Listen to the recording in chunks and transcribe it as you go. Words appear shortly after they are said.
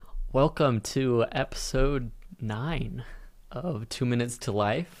Welcome to episode 9 of 2 Minutes to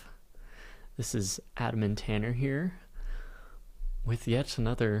Life. This is Adam and Tanner here with yet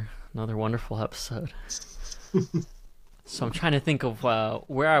another wonderful episode. So I'm trying to think of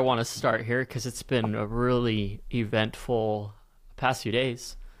where I want to start here because it's been a really eventful past few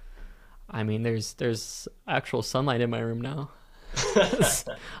days. I mean, there's actual sunlight in my room now.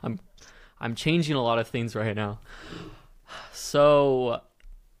 I'm changing a lot of things right now. So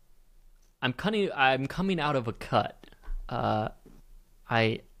I'm coming out of a cut.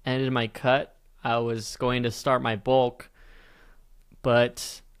 I ended my cut. I was going to start my bulk,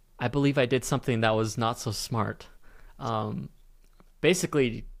 but I believe I did something that was not so smart.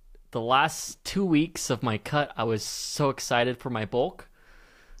 Basically, the last 2 weeks of my cut, I was so excited for my bulk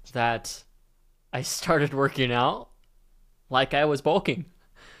that I started working out like I was bulking.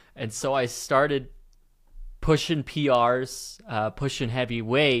 And so I started pushing PRs, pushing heavy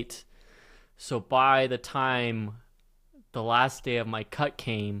weight. So by the time the last day of my cut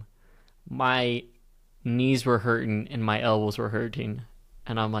came, my knees were hurting and my elbows were hurting.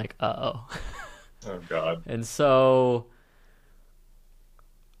 And I'm like, uh-oh. Oh, God. And so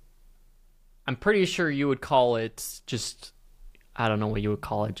I'm pretty sure you would call it just, I don't know what you would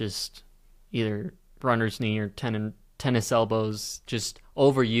call it, just either runner's knee or tennis elbows, just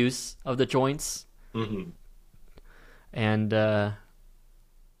overuse of the joints. Mm-hmm. And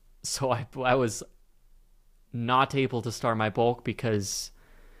so I was not able to start my bulk because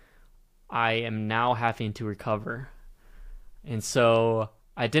I am now having to recover. And so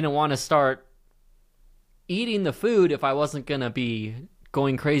I didn't want to start eating the food if I wasn't going to be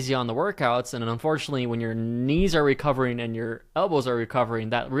going crazy on the workouts. And unfortunately, when your knees are recovering and your elbows are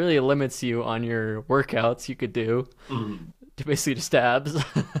recovering, that really limits you on your workouts you could do. Mm-hmm. To basically just abs.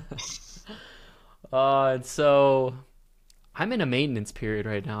 And so I'm in a maintenance period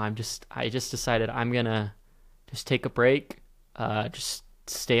right now. I just decided I'm gonna just take a break, just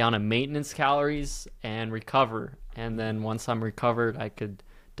stay on a maintenance calories and recover. And then once I'm recovered, I could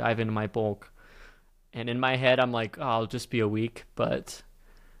dive into my bulk. And in my head, I'm like, oh, I'll just be a week. But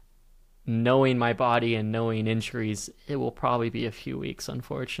knowing my body and knowing injuries, it will probably be a few weeks,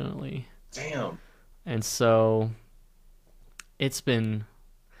 unfortunately. Damn. And so it's been,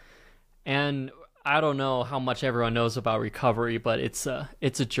 and I don't know how much everyone knows about recovery, but it's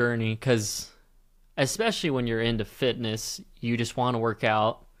a journey because especially when you're into fitness, you just want to work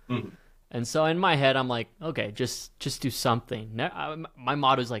out. Mm-hmm. And so in my head, I'm like, okay, just do something. My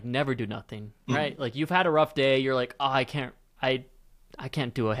motto is like, never do nothing, right? Like you've had a rough day. You're like, oh, I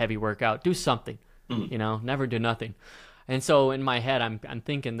can't do a heavy workout. Do something, never do nothing. And so in my head, I'm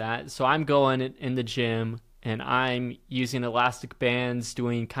thinking that. So I'm going in the gym and I'm using elastic bands,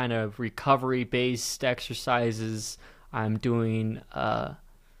 doing kind of recovery-based exercises. I'm doing,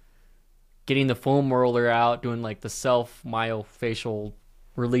 getting the foam roller out, doing like the self-myofascial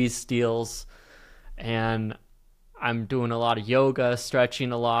release deals. And I'm doing a lot of yoga,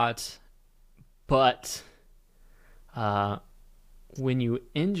 stretching a lot. But when you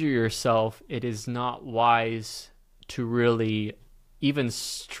injure yourself, it is not wise to really even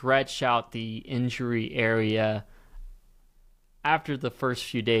stretch out the injury area after the first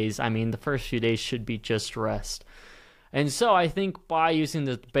few days. I mean, the first few days should be just rest. And so I think by using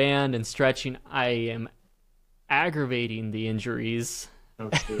the band and stretching, I am aggravating the injuries.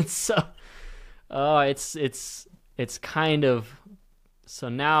 Okay. So it's kind of, so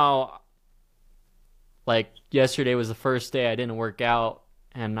now, like yesterday was the first day I didn't work out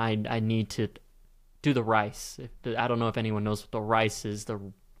and I need to do the rice. I don't know if anyone knows what the rice is, the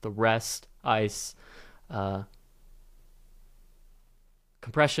rest, ice,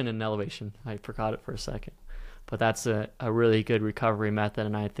 compression and elevation. I forgot it for a second. But that's a really good recovery method,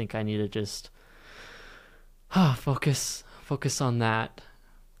 and I think I need to just focus on that.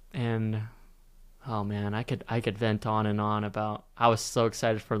 And oh man, I could vent on and on about I was so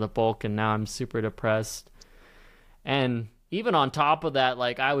excited for the bulk and now I'm super depressed. And even on top of that,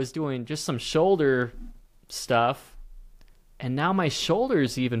 like I was doing just some shoulder stuff and now my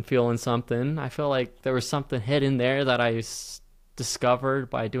shoulder's even feeling something. I feel like there was something hidden there that I discovered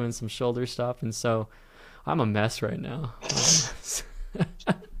by doing some shoulder stuff. And so I'm a mess right now.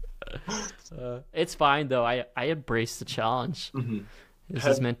 It's fine though. I embrace the challenge. Mm-hmm. This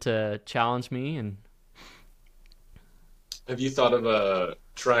is meant to challenge me. And Have you thought of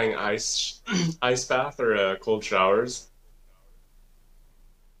trying ice bath or cold showers?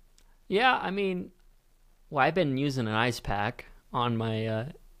 yeah, I mean, well, I've been using an ice pack on my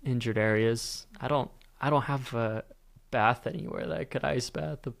injured areas. I don't have a bath anywhere that I could ice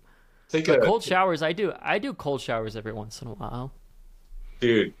bath. Take But a cold showers, I do cold showers every once in a while.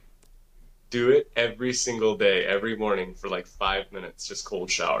 dude. do it every single day, every morning for like 5 minutes, just cold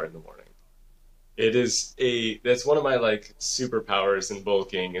shower in the morning. That's one of my like superpowers in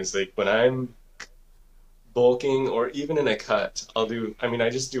bulking is like when I'm bulking or even in a cut, I mean, I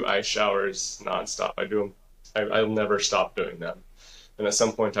just do ice showers nonstop. I do them, I'll never stop doing them. And at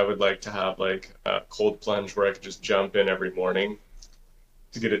some point, I would like to have like a cold plunge where I could just jump in every morning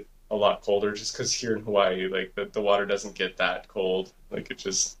to get it a lot colder. Just because here in Hawaii, like the water doesn't get that cold. Like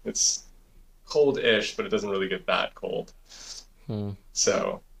it's cold-ish, but it doesn't really get that cold. Hmm.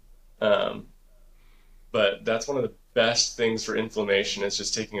 So, um, but that's one of the best things for inflammation is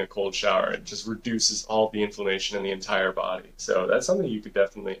just taking a cold shower. It just reduces all the inflammation in the entire body. So that's something you could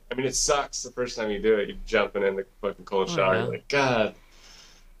definitely. I mean, it sucks the first time you do it. You're jumping in the fucking cold Oh shower. You're yeah. like, God.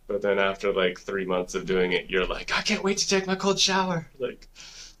 But then after like 3 months of doing it, you're like, I can't wait to take my cold shower. Like,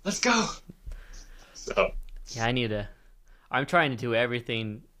 let's go. So, Yeah, I need to. I'm trying to do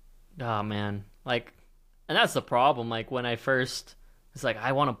everything. Oh man, like, and that's the problem. Like when I first, it's like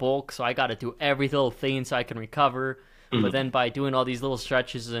I want to bulk, so I got to do every little thing so I can recover. But mhm, then by doing all these little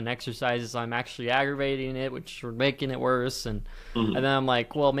stretches and exercises, I'm actually aggravating it, which are making it worse. And mhm. then I'm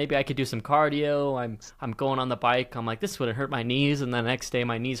like, well, maybe I could do some cardio. I'm going on the bike. I'm like, this wouldn't hurt my knees. And the next day,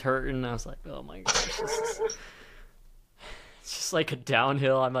 my knees hurting. And I was like, oh my gosh, this is it's just like a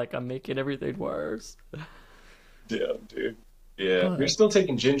downhill. I'm making everything worse. Yeah, dude. Yeah, you're But still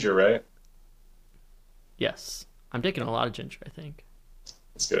taking ginger, right? yes, I'm taking a lot of ginger. I think.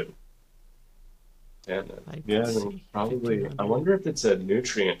 That's good. Yeah, man. Like, Yeah, let's then see, probably. I 1500, wonder if it's a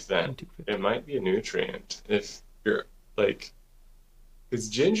nutrient then. 2250. It might be a nutrient if you're like, because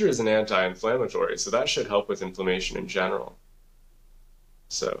ginger is an anti-inflammatory, so that should help with inflammation in general.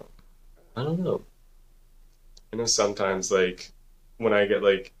 So, I don't know. I know sometimes like when I get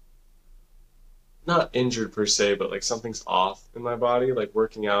like not injured per se, but like something's off in my body, like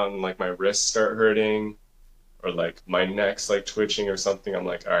working out and like my wrists start hurting or like my neck's like twitching or something, I'm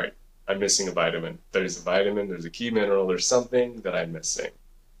like, all right, I'm missing a vitamin. There's a vitamin, there's a key mineral, there's something that I'm missing.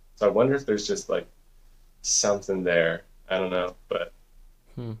 So I wonder if there's just like something there. I don't know, but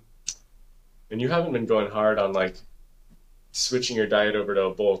Hmm. and you haven't been going hard on like switching your diet over to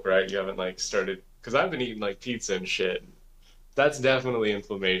a bulk, right? You haven't like started because I've been eating like pizza and shit. That's definitely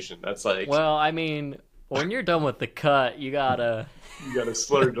inflammation. That's like Well, I mean, when you're done with the cut, you gotta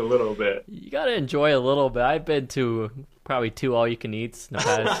splurge a little bit. you gotta enjoy a little bit. I've been to probably two all you can eats in the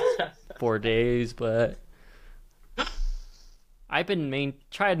past 4 days, but I've been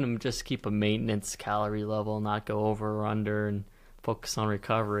trying to just keep a maintenance calorie level, not go over or under, and focus on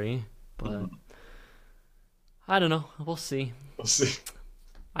recovery. But I don't know. We'll see. We'll see.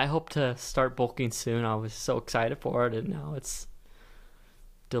 I hope to start bulking soon. I was so excited for it, and now it's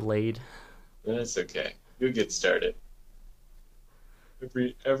delayed. That's okay. You'll get started.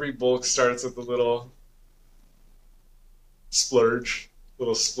 Every bulk starts with a little splurge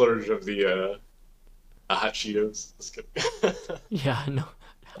of the hot Cheetos. Just kidding. Yeah, no.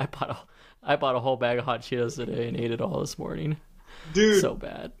 I bought a I bought a whole bag of hot Cheetos today and ate it all this morning. Dude, So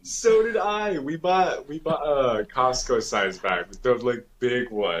bad. so did I. We bought a Costco size bag, the like big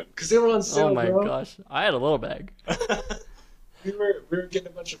one, because they were on Oh sale, my bro. gosh. I had a little bag. We were getting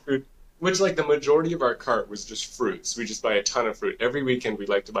a bunch of fruit, which like the majority of our cart was just fruits. We just buy a ton of fruit. Every weekend we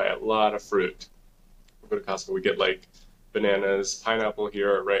like to buy a lot of fruit. We go to Costco, we get like bananas, pineapple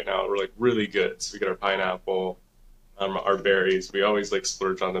here right now. We're like really good. So we get our pineapple, our berries. We always like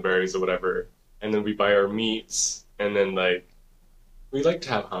splurge on the berries or whatever. And then we buy our meats and then like we like to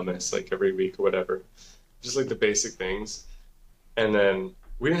have hummus like every week or whatever. Just like the basic things. And then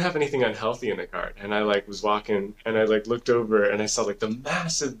we didn't have anything unhealthy in the cart. And I like was walking and I like looked over and I saw like the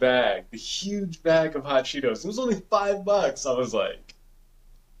massive bag, the huge bag of hot Cheetos. It was only $5. I was like,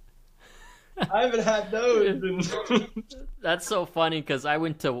 I haven't had those. That's so funny because I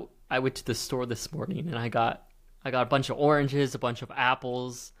went to the store this morning and I got a bunch of oranges, a bunch of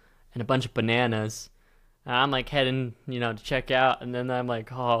apples, and a bunch of bananas. And I'm like heading, to check out, and then I'm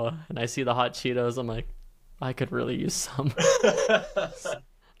like, oh, and I see the hot Cheetos. I'm like, I could really use some.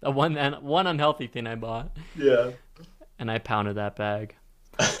 The one unhealthy thing I bought, Yeah. and I pounded that bag.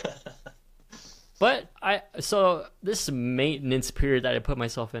 But so this maintenance period that I put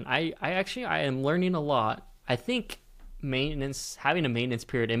myself in, I am learning a lot. I think having a maintenance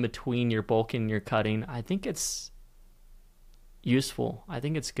period in between your bulking and your cutting, I think it's useful. I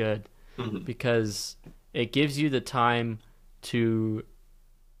think it's good Mhm. because it gives you the time to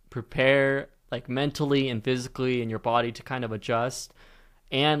prepare, like mentally and physically, and your body to kind of adjust.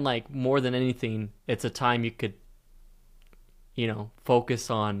 And like more than anything, it's a time you could, focus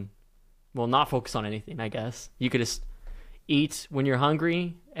on, well, not focus on anything, I guess. You could just eat when you're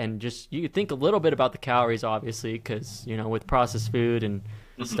hungry and just you think a little bit about the calories, obviously, because with processed food and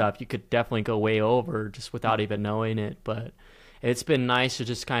Hmm. stuff, you could definitely go way over just without even knowing it. But it's been nice to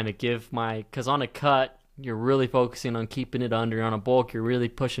just kind of give because on a cut, you're really focusing on keeping it under. On a bulk, you're really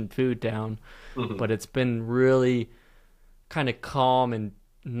pushing food down. Hmm. But it's been really kind of calm and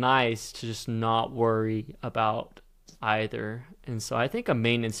nice to just not worry about either. And so I think a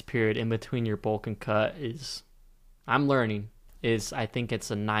maintenance period in between your bulk and cut I'm learning I think it's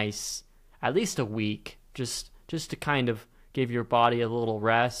a nice at least a week just to kind of give your body a little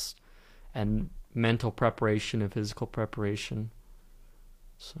rest and mental preparation and physical preparation.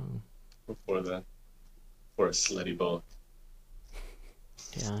 So Before the for a slutty bulk.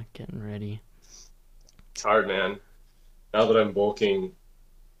 yeah, getting ready. It's hard, man. Now that I'm bulking,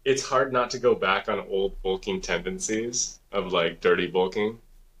 it's hard not to go back on old bulking tendencies of like dirty bulking.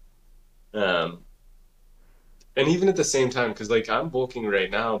 Um, and even at the same time, because like I'm bulking right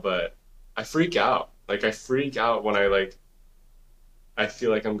now, but I freak out. Like I freak out when I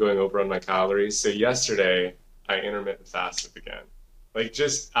feel like I'm going over on my calories. So yesterday I intermittent fasted again. Like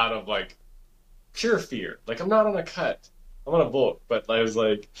just out of like pure fear. Like I'm not on a cut. I'm on a bulk, but I was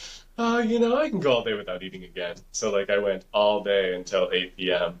like, oh, I can go all day without eating again. So like I went all day until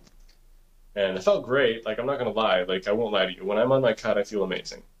 8 p.m. and it felt great. Like I'm not gonna lie. Like I won't lie to you. When I'm on my cut, I feel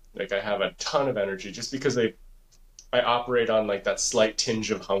amazing. Like I have a ton of energy just because I operate on like that slight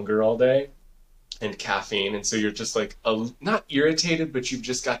tinge of hunger all day and caffeine, and so you're just like not irritated, but you've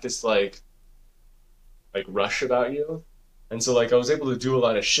just got this like rush about you. And so like I was able to do a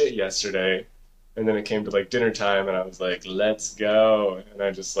lot of shit yesterday, and then it came to like dinner time and I was like, let's go. And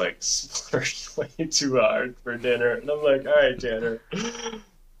I just like splurged way too hard for dinner. And I'm like, all right, Tanner,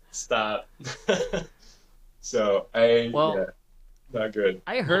 stop. So yeah, Well, not good.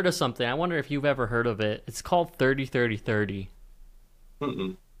 I heard of something. I wonder if you've ever heard of it. It's called 30-30-30.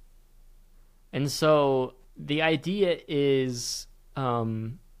 Mm-mm. And so the idea is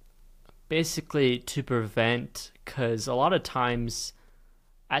basically to prevent, because a lot of times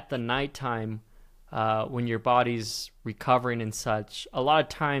at the nighttime, when your body's recovering and such, a lot of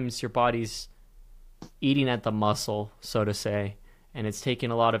times your body's eating at the muscle, so to say, and it's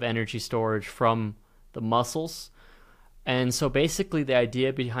taking a lot of energy storage from the muscles. And so basically the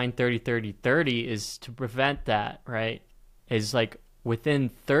idea behind 30-30-30 is to prevent that, right? Is like within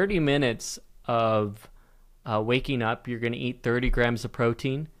 30 minutes of waking up, you're going to eat 30 grams of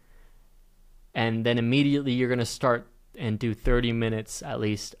protein, and then immediately you're going to start and do 30 minutes at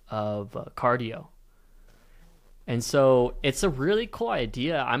least of cardio. And so it's a really cool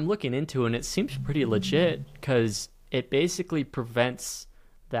idea. I'm looking into it, and it seems pretty legit because it basically prevents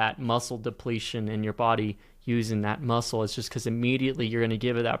that muscle depletion in your body using that muscle. It's just because immediately you're going to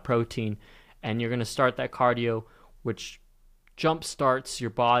give it that protein and you're going to start that cardio, which jump starts your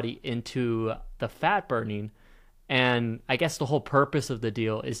body into the fat burning. And I guess the whole purpose of the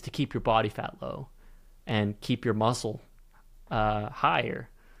deal is to keep your body fat low and keep your muscle higher.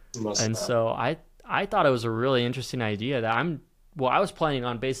 Must And not. so I thought it was a really interesting idea that I was planning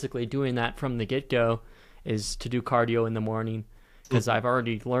on basically doing that from the get-go, is to do cardio in the morning, because I've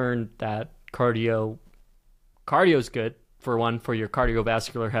already learned that cardio is good, for one, for your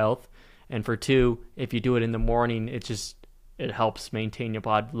cardiovascular health, and for two, if you do it in the morning, it helps maintain your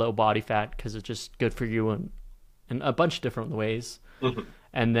low body fat, because it's just good for you in a bunch of different ways. Mhm.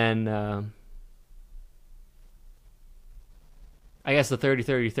 And then I guess the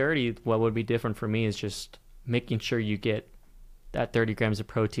 30-30-30, what would be different for me is just making sure you get that 30 grams of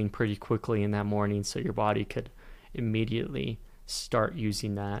protein pretty quickly in that morning so your body could immediately start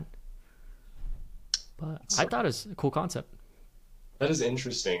using that. But I So thought it was a cool concept. that is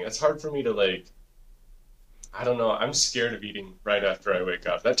interesting. It's hard for me to like, I don't know. I'm scared of eating right after I wake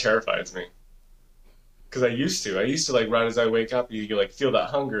up. That terrifies me. Because I used to like right as I wake up, you like feel that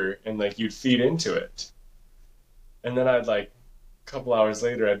hunger and like you'd feed into it. And then I'd like a couple hours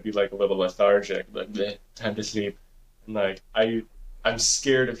later, I'd be like a little lethargic, like bleh, time to sleep. And like I'm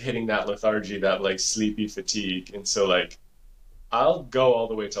scared of hitting that lethargy, that like sleepy fatigue. And so like I'll go all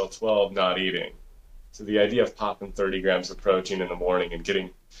the way till 12 not eating. So the idea of popping 30 grams of protein in the morning and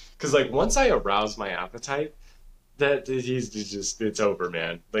getting, because like once I arouse my appetite, that he's just it's over,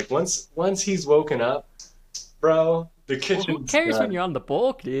 man. Like once he's woken up, bro, the Well, who kitchen's cares when done. you're on the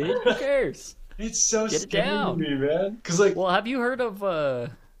bulk, dude? Who cares? It's so Get it scary to down. me, man. Because like Well, have you heard of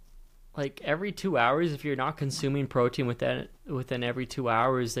like every 2 hours, if you're not consuming protein within every 2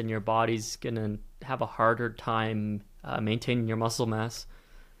 hours, then your body's gonna have a harder time maintaining your muscle mass.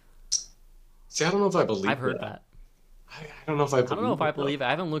 see, I don't know if I I've believe heard that. that. I don't know if I I don't know believe if I it though. believe it. I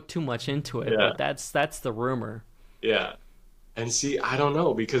haven't looked too much into it, Yeah, but that's the rumor. yeah. And see, I don't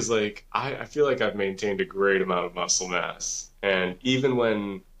know because like I feel like I've maintained a great amount of muscle mass. And even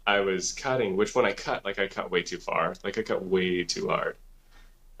when I was cutting, which when I cut, like I cut way too far, like I cut way too hard.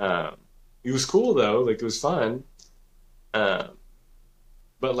 Um, it was cool though, like it was fun. Um,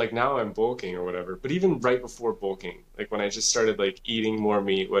 but like now I'm bulking or whatever. But even right before bulking, like when I just started like eating more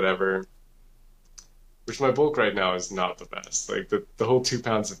meat, whatever, which my bulk right now is not the best. Like the whole 2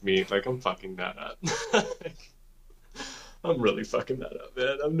 pounds of meat, like I'm fucking that up. I'm really fucking that up,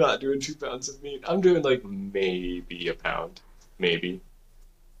 man. I'm not doing 2 pounds of meat. I'm doing like maybe a pound, maybe,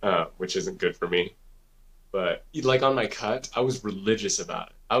 which isn't good for me. But like on my cut, I was religious about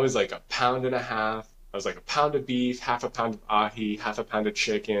it. I was like a pound and a half. I was like a pound of beef, half a pound of ahi, half a pound of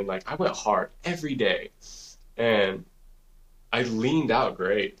chicken. Like I went hard every day, and I leaned out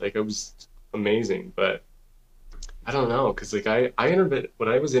great. Like it was amazing. But I don't know, because like I intermittent when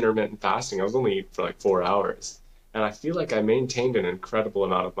I was intermittent fasting, I was only eating for like 4 hours. And I feel like I maintained an incredible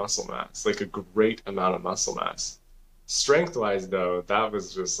amount of muscle mass, like a great amount of muscle mass. Strength wise though, that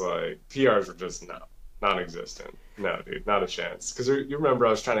was just like PRs were just no, non-existent. No, dude, not a chance. Because you remember I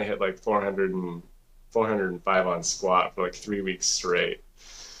was trying to hit like 405 on squat for like 3 weeks straight.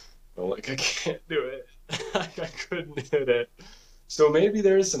 I'm like, I can't do it. Like, I couldn't hit it. So maybe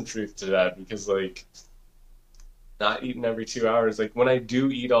there is some truth to that because like not eating every 2 hours. Like when I do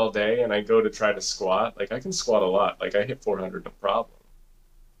eat all day and I go to try to squat, like I can squat a lot. Like I hit 400 no problem.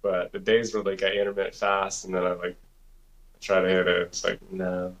 But the days where like I intermittent fast and then I like try to hit it, it's like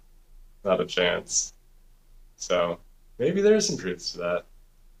no, not a chance. So maybe there is some truth to that.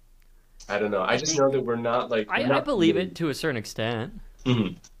 I don't know. I I just know think that we're I not believe made. it to a certain extent.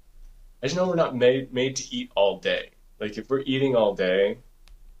 Mhm. I just know we're not made to eat all day. Like if we're eating all day,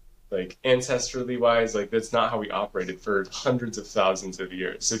 like ancestrally wise, like that's not how we operated for hundreds of thousands of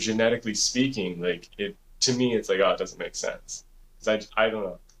years. So genetically speaking, like it to me, it's like oh, it doesn't make sense because I don't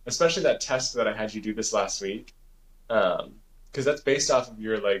know. Especially that test that I had you do this last week, because that's based off of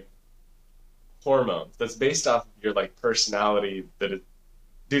your like hormones. That's based off of your like personality.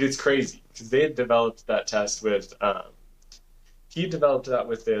 Dude, it's crazy because they had developed that test with he developed that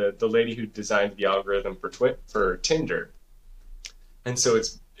with the lady who designed the algorithm for Tinder, and so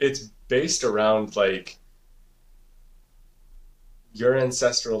it's based around like your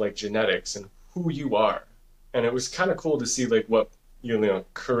ancestral like genetics and who you are. And it was kind of cool to see like what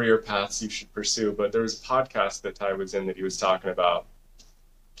career paths you should pursue. But there was a podcast that Ty was in that he was talking about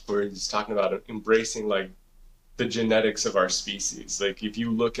where he's talking about embracing like the genetics of our species. Like if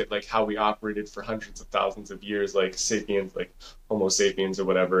you look at like how we operated for hundreds of thousands of years, like sapiens, like Homo sapiens or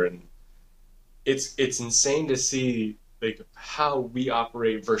whatever, and it's insane to see like how we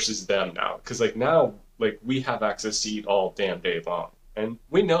operate versus them now. Because like now, like we have access to eat all damn day long, and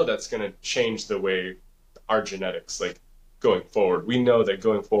we know that's going to change the way our genetics like going forward. We know that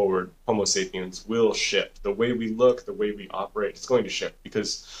going forward, Homo sapiens will shift. The way we look, the way we operate, it's going to shift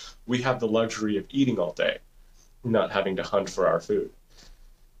because we have the luxury of eating all day, not having to hunt for our food.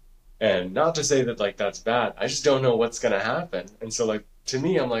 And not to say that like that's bad. I just don't know what's gonna happen. And so like to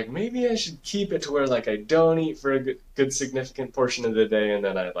me, I'm like maybe I should keep it to where like I don't eat for a good significant portion of the day, and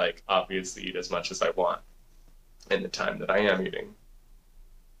then I like obviously eat as much as I want in the time that I am eating.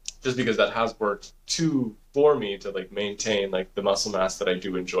 Just because that has worked too for me to like maintain like the muscle mass that I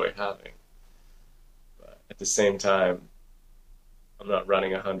do enjoy having. But at the same time, I'm not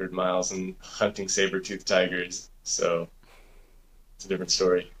running 100 miles and hunting saber-toothed tigers, so it's a different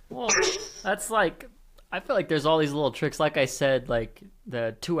story. Well, that's like I feel like there's all these little tricks. Like I said, like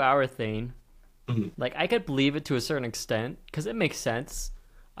the 2 hour thing. Mhm. Like I could believe it to a certain extent because it makes sense,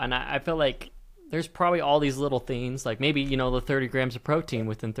 and I feel like there's probably all these little things. Like maybe the 30 grams of protein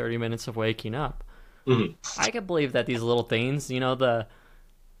within 30 minutes of waking up. Mhm. I could believe that these little things, the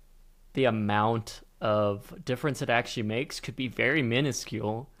amount of difference it actually makes could be very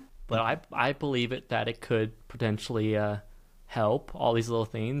minuscule, but I believe it that it could potentially help all these little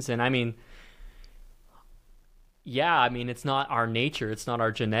things. And I mean, yeah, I mean it's not our nature, it's not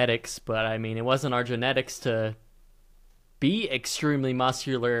our genetics, but I mean it wasn't our genetics to be extremely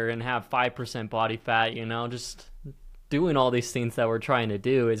muscular and have 5% body fat. Just doing all these things that we're trying to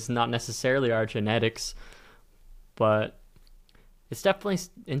do is not necessarily our genetics, but it's definitely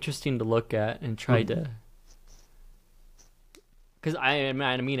interesting to look at and try Mhm. to because I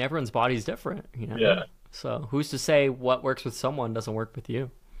mean everyone's body's different. Yeah, So who's to say what works with someone doesn't work with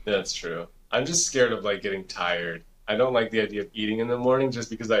you? that's true. I'm just scared of like getting tired. I don't like the idea of eating in the morning just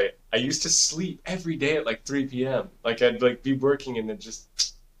because I used to sleep every day at like 3 p.m. Like I'd like be working and then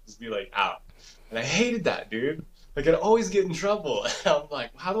just be like out. And I hated that, dude. Like I'd always get in trouble. And I'm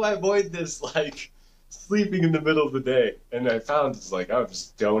like, how do I avoid this like sleeping in the middle of the day. And I found it's like, oh,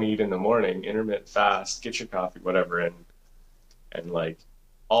 just don't eat in the morning, intermittent fast, get your coffee, whatever, and like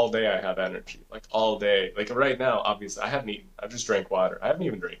all day I have energy. Like all day. Like right now, obviously I haven't eaten. I've just drank water. I haven't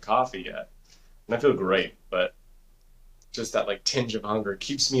even drank coffee yet. And I feel great, but just that like tinge of hunger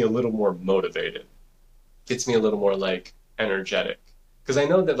keeps me a little more motivated. Gets me a little more like energetic. Because I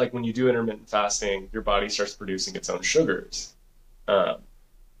know that like when you do intermittent fasting, your body starts producing its own sugars. Um,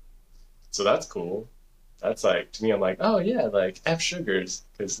 so that's cool. That's like to me, I'm like, oh yeah, like F sugars,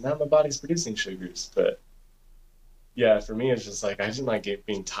 because now my body's producing sugars. But yeah, for me, it's just like I just like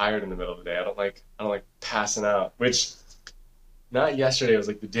being tired in the middle of the day. I don't like passing out. Which not yesterday, it was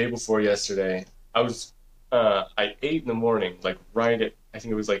like the day before yesterday. I ate in the morning, like right at I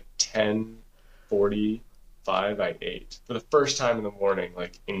think it was like 10:45. I ate for the first time in the morning,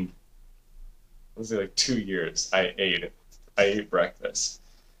 like in was it like 2 years. I ate breakfast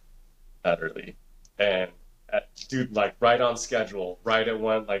that early, and dude, like right on schedule, right at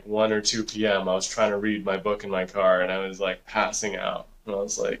 1 or 2 p.m. I was trying to read my book in my car, and I was like passing out, and I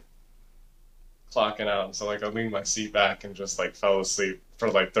was like clocking out. And so like I leaned my seat back and just like fell asleep for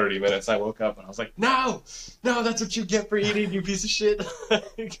like 30 minutes. I woke up and I was like, no, no, that's what you get for eating, you piece of shit.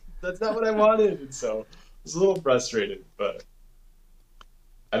 Like, that's not what I wanted. And so I was a little frustrated, but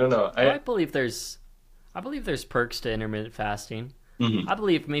I don't know. Well, I believe there's perks to intermittent fasting. Mhm, I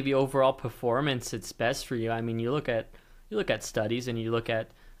believe maybe overall performance it's best for you. I mean, you look at studies and you look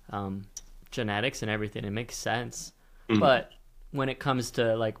at um, genetics and everything. It makes sense. mhm, But when it comes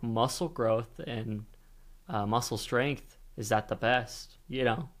to like muscle growth and muscle strength, is that the best? You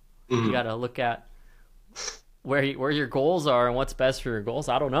mhm. got to look at where your goals are and what's best for your goals.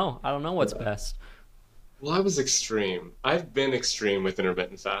 I don't know. I don't know what's Yeah. best. Well, I was extreme. I've been extreme with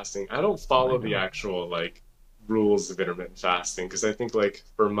intermittent fasting. I don't I follow the know. actual like rules of intermittent fasting because I think like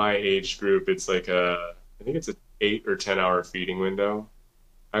for my age group, I think it's a 8 or 10 hour feeding window.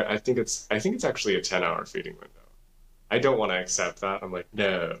 I think it's actually a 10 hour feeding window. I don't want to accept that. I'm like,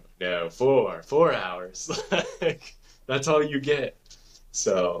 no, no, 4 hours. Like that's all you get.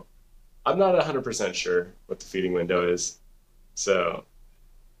 So I'm not 100% sure what the feeding window is. So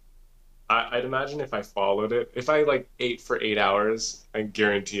I'd imagine if I followed it, if I like ate for 8 hours, I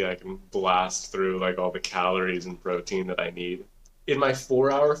guarantee I can blast through like all the calories and protein that I need. In my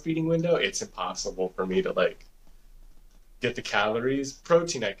 4 hour feeding window, it's impossible for me to like get the calories.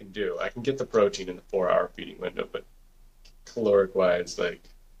 Protein I can do. I can get the protein in the 4 hour feeding window, but caloric wise, like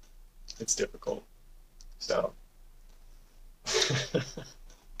it's difficult. So,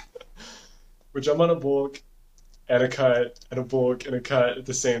 which I'm on a bulk and a cut and a bulk and a cut at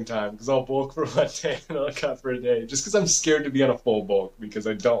the same time because I'll bulk for 1 day and I'll cut for a day just because I'm scared to be on a full bulk because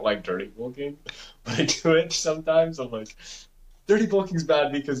I don't like dirty bulking. But I do it sometimes. I'm like, dirty bulking's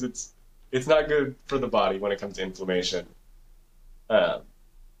bad because it's not good for the body when it comes to inflammation. Um,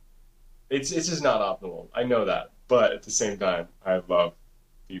 it's just not optimal. I know that, but at the same time, I love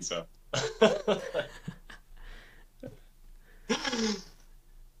pizza.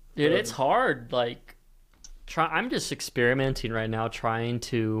 Dude, it's hard. Like, I'm just experimenting right now, trying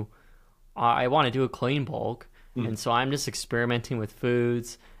to. I want to do a clean bulk, and so I'm just experimenting with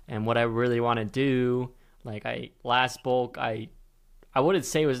foods and what I really want to do. Like, I last bulk, I wouldn't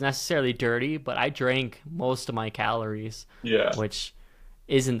say it was necessarily dirty, but I drank most of my calories, Yeah. which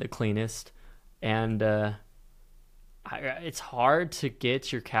isn't the cleanest, and it's hard to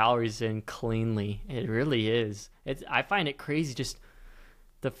get your calories in cleanly. It really is. I find it crazy just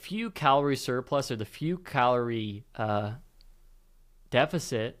the few calorie surplus or the few calorie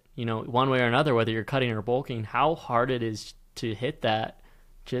deficit, one way or another, whether you're cutting or bulking, how hard it is to hit that.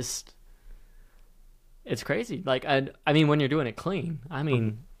 Just it's crazy. Like I mean, when you're doing it clean, I Mhm.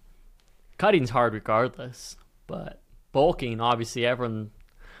 mean, cutting's hard regardless, but bulking, obviously, everyone.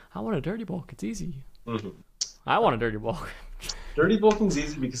 I want a dirty bulk. It's easy. Mhm. I want a dirty bulk. Dirty bulking's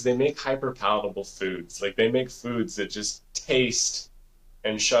easy because they make hyper palatable foods. Like they make foods that just taste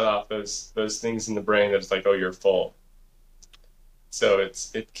and shut off those things in the brain that's like, oh, you're full. So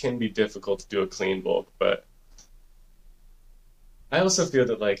it can be difficult to do a clean bulk, but I also feel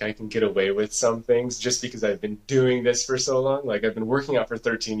that like I can get away with some things just because I've been doing this for so long. Like I've been working out for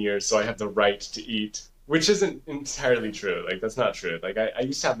 13 years, so I have the right to eat, which isn't entirely true. Like that's not true. Like I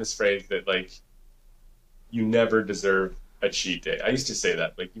used to have this phrase that like you never deserve a cheat day. I used to say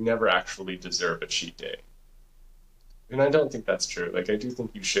that, like you never actually deserve a cheat day. And I don't think that's true. Like I do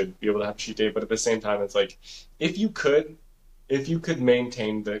think you should be able to have a cheat day, but at the same time it's like if you could if you could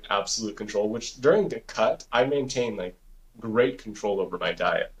maintain the absolute control, which during the cut I maintain like great control over my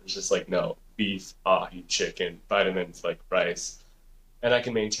diet. It's just like no, beef, ahi, chicken, vitamins like rice, and I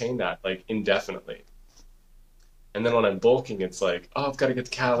can maintain that like indefinitely. And then when I'm bulking, it's like, oh, I've got to get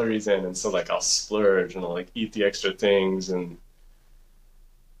the calories in. And so like I'll splurge and I'll like eat the extra things. And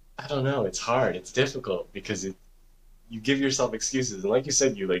I don't know, it's hard. It's difficult because you give yourself excuses. And like you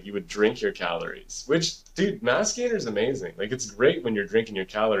said, you would drink your calories, which, dude, mass gainer is amazing. Like it's great when you're drinking your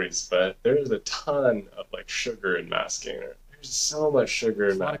calories, but there's a ton of like sugar in mass gainer. There's so much sugar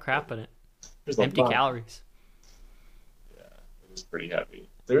in There's a lot mass of crap in it. There's a Empty lot. calories. Yeah, it was pretty heavy.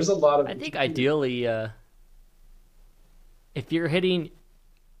 There's a lot I of think ideally, if you're hitting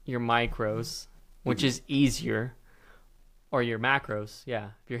your micros, which is easier, or your macros,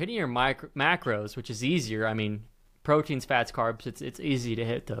 yeah. If you're hitting your macros, which is easier, I mean, proteins, fats, carbs, it's easy to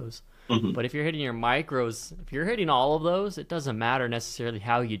hit those. Mhm. But if you're hitting your micros, if you're hitting all of those, it doesn't matter necessarily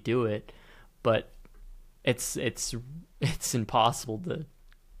how you do it, but it's impossible to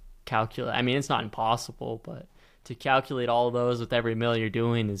calculate. I mean, it's not impossible, but to calculate all of those with every meal you're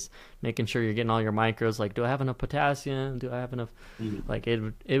doing is making sure you're getting all your micros. Like, do I have enough potassium? Do I have enough? Mhm. Like,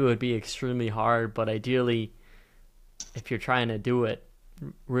 it would be extremely hard, but ideally, if you're trying to do it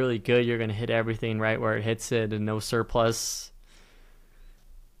really good, you're gonna hit everything right where it hits it and no surplus.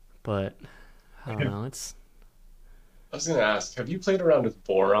 But I don't know. I was gonna ask, have you played around with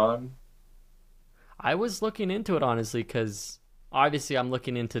boron? I was looking into it honestly because obviously I'm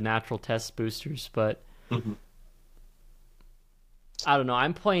looking into natural test boosters, but Mhm. I don't know.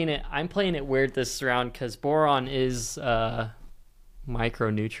 I'm playing it weird this round because boron is a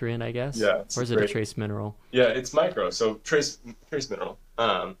micronutrient, I guess, Yeah, it's or a is it a great. trace mineral? Yeah, it's micro, so trace mineral.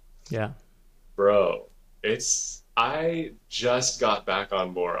 Yeah. Bro, it's I just got back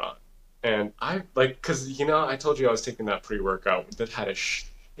on boron, and I like because I told you I was taking that pre-workout that had a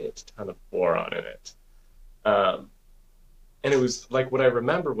shit ton of boron in it. Um, and it was like what I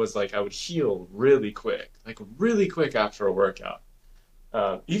remember was like I would heal really quick after a workout.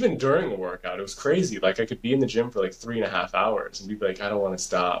 Even during a workout, it was crazy. Like I could be in the gym for like 3.5 hours and be like, I don't want to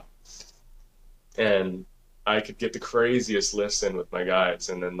stop. And I could get the craziest lifts in with my guys,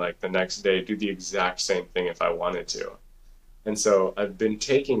 and then like the next day do the exact same thing if I wanted to. And so I've been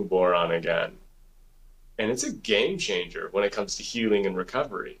taking boron again, and it's a game changer when it comes to healing and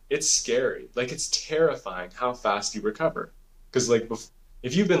recovery. It's scary. Like it's terrifying how fast you recover. Because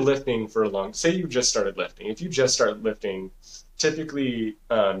if you've been lifting for a long, say you just started lifting, if you just start lifting, typically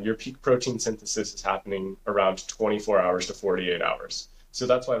your peak protein synthesis is happening around 24 hours to 48 hours. So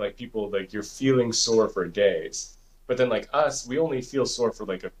that's why like people like you're feeling sore for days. But then like us, we only feel sore for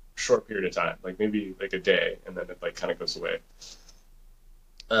like a short period of time, like maybe like a day, and then it like kind of goes away.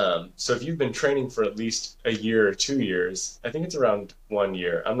 So if you've been training for at least a year or 2 years, I think it's around 1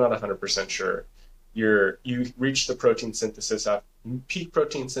 year. I'm not 100% sure. You reach the protein synthesis peak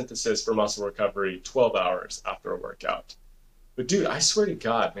protein synthesis for muscle recovery 12 hours after a workout. But dude, I swear to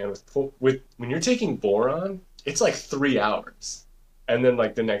God, man, with when you're taking boron, it's like 3 hours, and then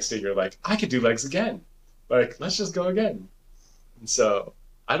like the next day you're like, I could do legs again. Like let's just go again. And so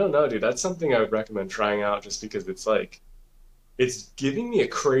I don't know, dude. That's something I would recommend trying out just because it's like it's giving me a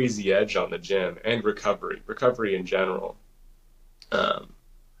crazy edge on the gym and recovery in general. Um,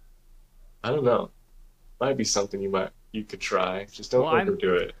 I don't know. Might be something you could try. Just Well, don't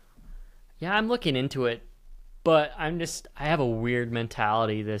overdo it. I'm looking into it, but I have a weird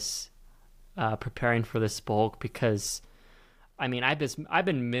mentality this preparing for this bulk because I mean I've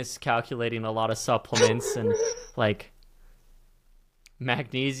been miscalculating a lot of supplements and like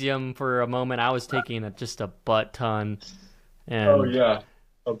magnesium for a moment I was taking just a butt ton, Oh and yeah.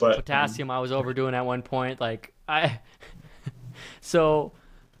 Oh, but potassium I was overdoing at one point. Like I so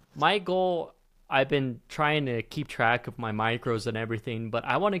my goal, I've been trying to keep track of my micros and everything, but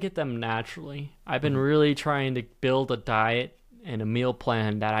I want to get them naturally. I've been really trying to build a diet and a meal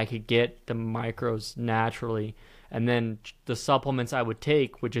plan that I could get the micros naturally. And then the supplements I would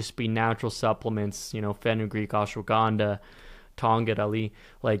take would just be natural supplements, fenugreek, ashwagandha, tonga ali,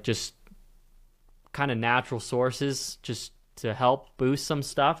 like just kind of natural sources just to help boost some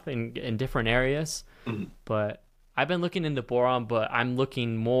stuff in different areas. Mhm. But I've been looking into boron, but I'm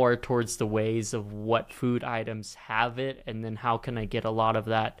looking more towards the ways of what food items have it, and then how can I get a lot of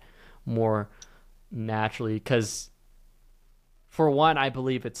that more naturally. Because for one, I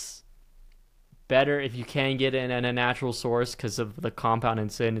believe it's better if you can get it in a natural source because of the compound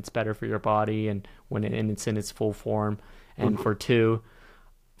it's in. It's better for your body and it's in its full form. And Mhm. for two,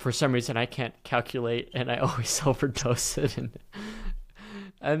 for some reason I can't calculate and I always overdose it,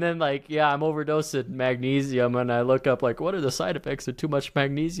 and then like I'm overdosing magnesium and I look up like what are the side effects of too much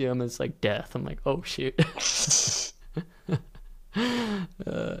magnesium. It's like death. I'm like, oh shoot.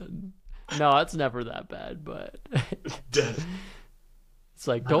 No, it's never that bad, but It's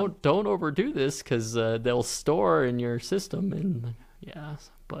like don't overdo this because they'll store in your system and yeah,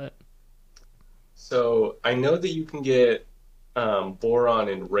 but So I know that you can get boron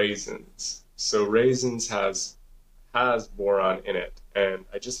in raisins. So raisins has boron in it, and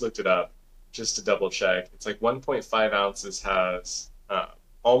I just looked it up just to double check. It's like 1.5 ounces has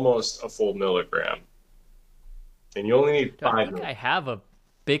almost a full milligram, and you only need dude, I five think milligrams. I have a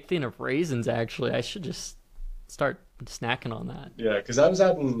big thing of raisins actually. I should just start snacking on that. Yeah, because I was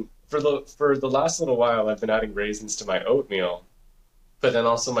adding for the last little while, I've been adding raisins to my oatmeal, but then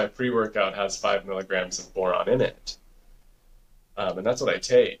also my pre-workout has 5 milligrams of boron in it, and that's what I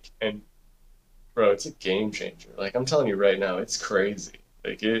take. And bro, it's a game changer. Like I'm telling you right now, it's crazy.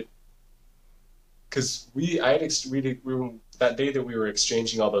 Like it, because I had that day that we were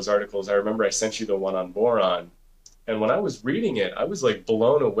exchanging all those articles. I remember I sent you the one on boron, and when I was reading it, I was like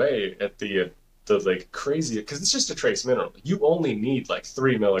blown away at the like crazy because it's just a trace mineral. You only need like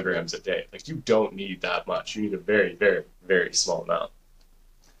 3 milligrams a day. Like you don't need that much. You need a very, very, very small amount.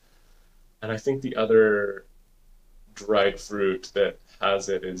 And I think the other dried fruit that has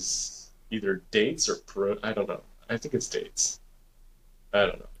it is either dates or prune. I don't know. I think it's dates. I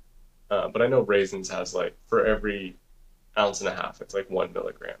don't know. But I know raisins has like for every ounce and a half, it's like 1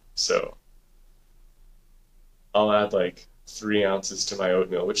 milligram. So I'll add like 3 ounces to my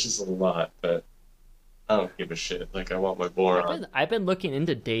oatmeal, which is a lot, but I don't give a shit. Like I want my boron. I've been looking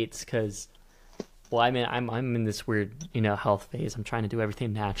into dates because well, I mean, I'm in this weird, health phase. I'm trying to do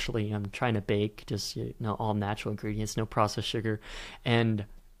everything naturally. I'm trying to bake just, all natural ingredients, no processed sugar. And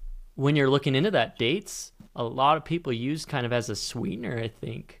when you're looking into that dates, a lot of people use kind of as a sweetener, I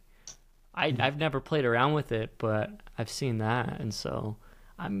think. I've never played around with it, but I've seen that. And so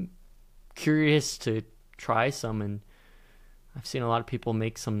I'm curious to try some. And I've seen a lot of people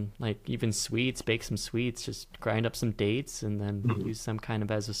make some, like even sweets, bake some sweets, just grind up some dates and then use them kind of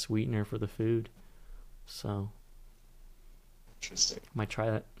as a sweetener for the food. So, Interesting. might try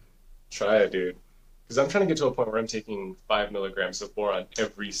that. Try it, dude. Because I'm trying to get to a point where I'm taking 5 milligrams of boron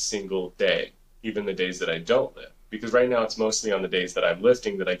every single day, even the days that I don't lift. Because right now it's mostly on the days that I'm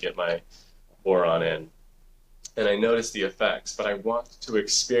lifting that I get my boron in. And I notice the effects, but I want to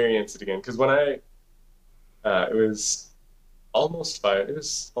experience it again. Because when it was it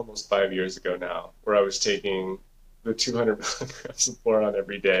was almost 5 years ago now, where I was taking the 200 milligrams of boron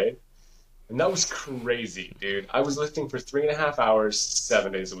every day. And that was crazy, dude. I was lifting for 3.5 hours,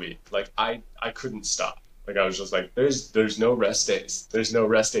 7 days a week. Like I couldn't stop. Like I was just like, there's no rest days. There's no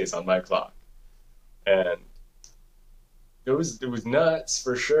rest days on my clock. And it was nuts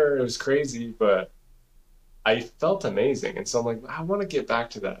for sure. It was crazy, but I felt amazing. And so I'm like, I want to get back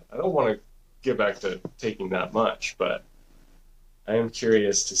to that. I don't want to get back to taking that much, but I am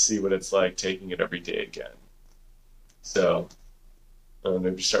curious to see what it's like taking it every day again. So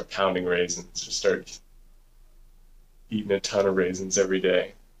maybe start pounding raisins, just start eating a ton of raisins every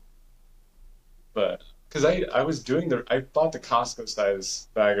day. But because I bought the Costco size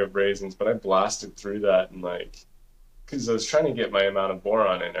bag of raisins, but I blasted through that and like, because I was trying to get my amount of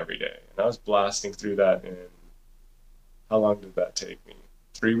boron in every day, and I was blasting through that in how long did that take me?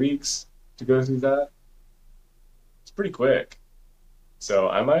 3 weeks to go through that? It's pretty quick. So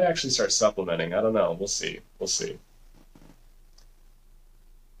I might actually start supplementing. I don't know. We'll see. We'll see.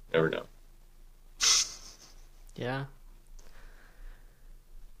 Never know. Yeah.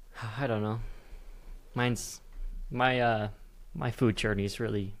 I don't know. Mine's my food journey is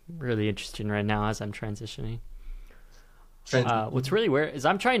really really interesting right now as I'm transitioning. What's really weird is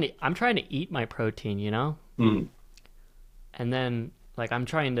I'm trying to eat my protein, Mm. and then like I'm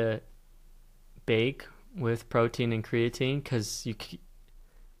trying to bake with protein and creatine because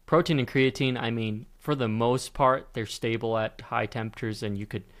protein and creatine. I mean, for the most part, they're stable at high temperatures, and you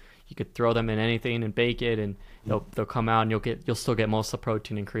could throw them in anything and bake it, and they'll come out, and you'll still get most of the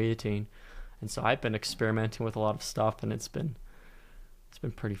protein and creatine. And so I've been experimenting with a lot of stuff, and it's been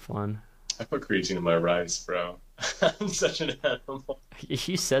pretty fun. I put creatine in my rice, bro. I'm such an animal.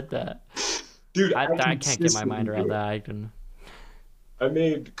 You said that. Dude, I can't get my mind consistently around do it. that. I can. I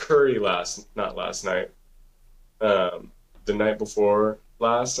made curry not last night. The night before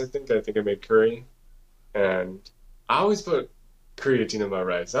last, I think I made curry, and I always put creatine in my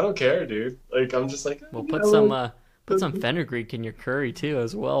rice. I don't care, dude. Like I'm just like, Well, you know, put some fenugreek in your curry too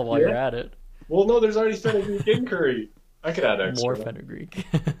as well while yeah. you're at it. Well, no, there's already fenugreek in curry. I could add More extra. fenugreek.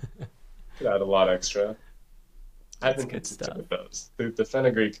 Could add a lot extra. I've That's been good consistent stuff. with those. The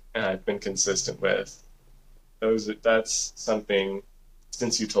fenugreek I've been consistent with. That's something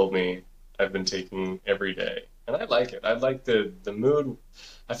since you told me I've been taking every day. And I like it. I like the mood.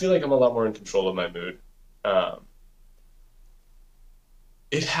 I feel like I'm a lot more in control of my mood. Um,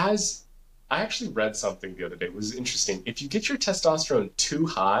 It has. I actually read something the other day. It was interesting. If you get your testosterone too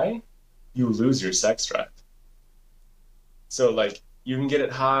high, you lose your sex drive. So like you can get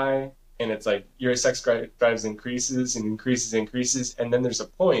it high, and it's like your drive increases and increases and increases, and then there's a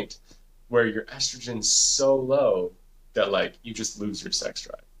point where your estrogen's so low that like you just lose your sex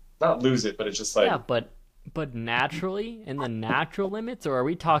drive. Not lose it, but it's just Yeah, like but naturally in the natural limits, or are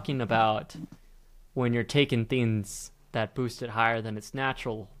we talking about when you're taking things that boost it higher than its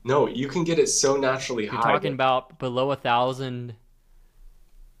natural? no, you can get it so naturally You're high talking that about below 1,000.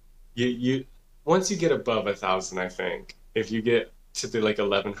 you once you get above 1,000, I think if you get to the like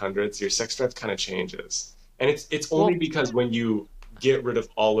 1100s, your sex drive kind of changes, and it's only Well, because when you get rid of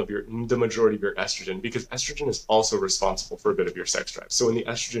all of the majority of your estrogen, because estrogen is also responsible for a bit of your sex drive. So when the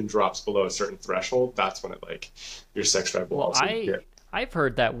estrogen drops below a certain threshold, that's when it like your sex drive will well, also I dip. I've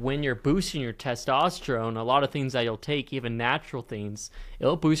heard that when you're boosting your testosterone, a lot of things that you'll take, even natural things,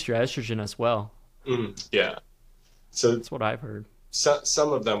 it'll boost your estrogen as well. Yeah. So, That's what I've heard.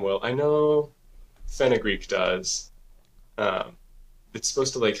 some of them will. I know fenugreek does. Um, it's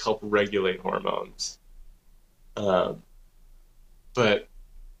supposed to like help regulate hormones. Um, but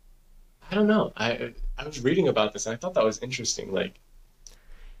I don't know. I was reading about this and I thought that was interesting. Like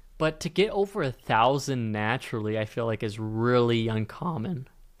But to get over 1,000 naturally, I feel like is really uncommon.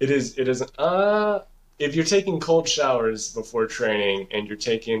 it is if you're taking cold showers before training and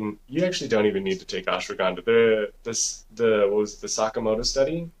you actually don't even need to take ashwagandha. The what was it, the Sakamoto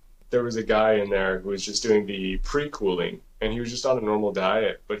study? There was a guy in there who was just doing the pre-cooling and he was just on a normal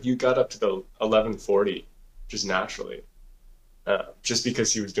diet, but he got up to the 1140 just naturally. Just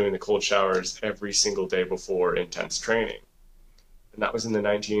because he was doing the cold showers every single day before intense training. And that was in the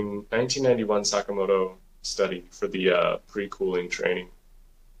 1991 Sakamoto study for the pre-cooling training,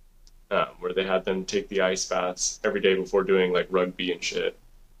 where they had them take the ice baths every day before doing like rugby and shit.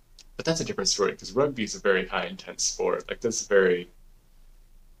 But that's a different story because rugby is a very high intense sport. Like it's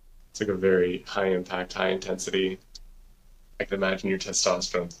like a very high impact, high intensity. I can imagine your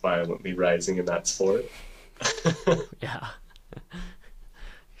testosterone violently rising in that sport. Yeah,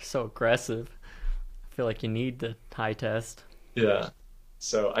 you're so aggressive. I feel like you need the high test. Yeah.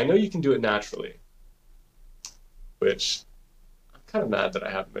 So I know you can do it naturally, which I'm kind of mad that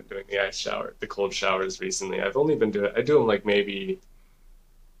I haven't been doing the cold showers recently. I do them like maybe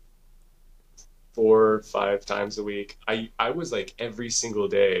 4 or 5 times a week. I was like every single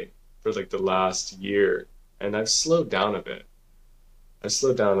day for like the last year, and I've slowed down a bit,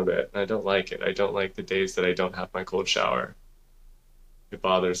 and I don't like it. I don't like the days that I don't have my cold shower. It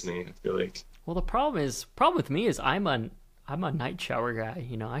bothers me. I feel like Well, the problem with me is I'm a night shower guy.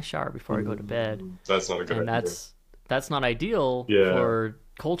 I shower before I go to bed, that's not a good and idea. that's not ideal Yeah, for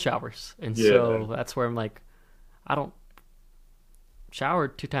cold showers. And yeah. so that's where I'm like, I don't shower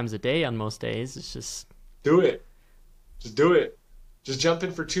 2 times a day on most days. It's just Do it. Just do it. Just jump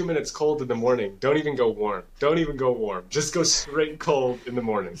in for 2 minutes cold in the morning. Don't even go warm. Don't even go warm. Just go straight cold in the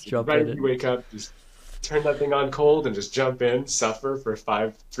morning. just jump Right in as you it. wake up, just turn that thing on cold and just jump in, suffer for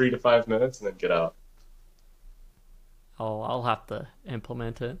 3 to 5 minutes, and then get out. I'll have to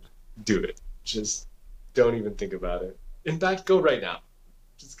implement it. Do it. Just don't even think about it. In fact, go right now.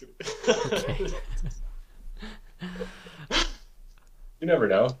 Just Okay. kidding. You never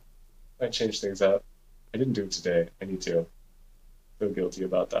know. Might change things up. I didn't do it today. I need to. Feel guilty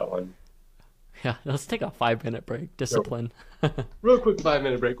about that one. Yeah, let's take a 5-minute break. So, Discipline. real quick 5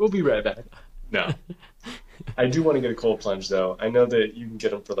 minute break. We'll be right back. No. I do want to get a cold plunge though. I know that you can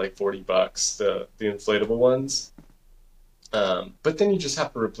get them for like $40, the inflatable ones. But then you just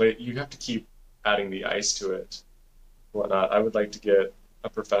have to replace. You have to keep adding the ice to it, whatnot. I would like to get a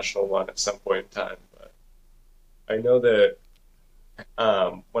professional one at some point in time, but I know that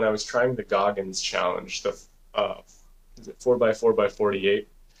when I was trying the Goggins challenge, the uh, is it 4x4x48?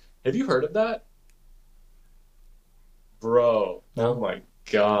 Have you heard of that, bro? Oh No. my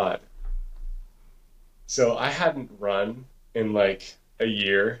God! So I hadn't run in like a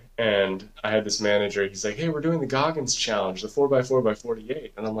year, and I had this manager. He's like, "Hey, we're doing the Goggins challenge, the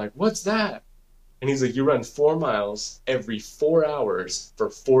 4x4x48," and I'm like, "What's that?" And he's like, "You run 4 miles every 4 hours for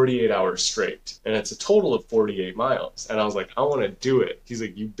 48 hours straight, and it's a total of 48 miles." And I was like, "I want to do it." He's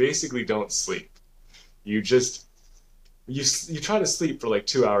like, "You basically don't sleep. You just you try to sleep for like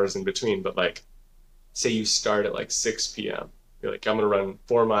 2 hours in between, but like say you start at like 6 p.m. You're like, I'm gonna run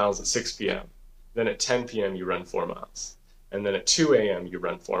 4 miles at 6 p.m. Then at 10 p.m. you run 4 miles, and then at 2 a.m. you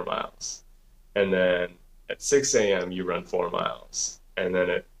run 4 miles, and then at 6 a.m. you run 4 miles, and then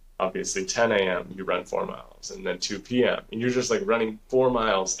at obviously 10 a.m. you run 4 miles, and then 2 p.m. and you're just like running 4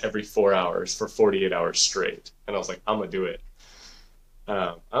 miles every 4 hours for 48 hours straight. And I was like, I'm gonna do it.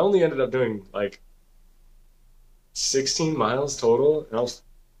 I only ended up doing like 16 miles total, and I was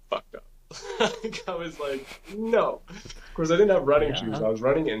fucked up. Like, I was like, no. Of course, I didn't have running shoes. Yeah. I was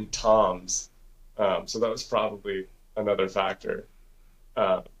running in Toms, so that was probably another factor.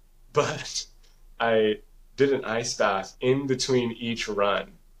 Uh, but I did an ice bath in between each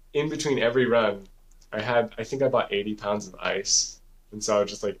run. In between every run, I think I bought 80 pounds of ice. And so I would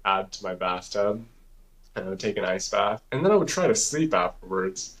just like add to my bathtub and I would take an ice bath. And then I would try to sleep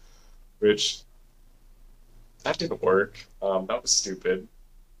afterwards, which that didn't work. That was stupid.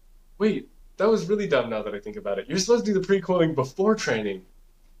 Wait, that was really dumb now that I think about it. You're supposed to do the pre-cooling before training.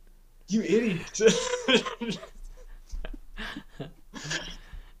 You idiot.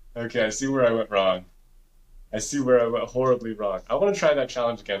 Okay, I see where I went wrong. I see where I went horribly wrong. I want to try that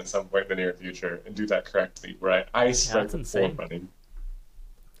challenge again at some point in the near future and do that correctly, where I ice Yeah, right that's before insane. running.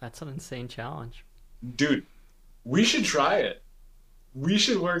 That's an insane challenge. Dude, we should try it. We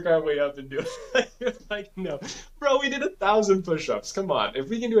should work our way up and do it. Like, no. Bro, we did 1,000 push-ups. Come on. If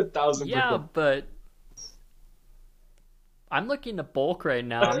we can do 1,000 Yeah, push-ups. but I'm looking to bulk right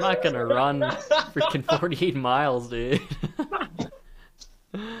now. I'm not gonna run freaking 48 miles, dude.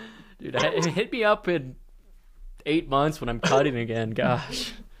 Dude, hit me up in 8 months when I'm cutting again.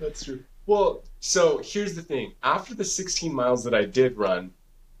 Gosh. That's true. Well, so here's the thing. After the 16 miles that I did run,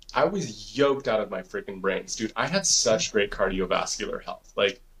 I was yoked out of my freaking brains, dude. I had such great cardiovascular health.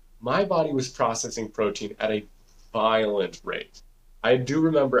 Like, my body was processing protein at a violent rate. I do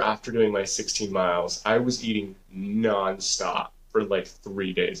remember after doing my 16 miles, I was eating nonstop for like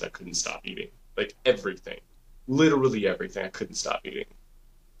 3 days. I couldn't stop eating. Like, everything. Literally everything. I couldn't stop eating.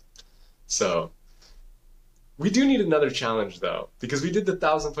 So, we do need another challenge though, because we did the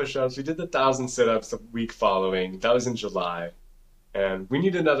 1,000 push-ups, we did the 1,000 sit-ups the week following. That was in July. And we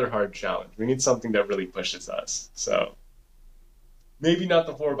need another hard challenge. We need something that really pushes us. So maybe not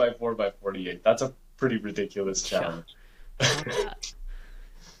the 4x4x48. That's a pretty ridiculous Yeah. challenge. Not bad.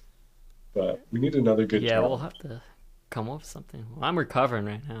 But we need another good Yeah, we'll challenge. have to come up with something. Well, I'm recovering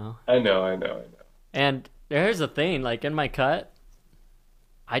right now. I know, I know, I know. And here's the thing, like in my cut,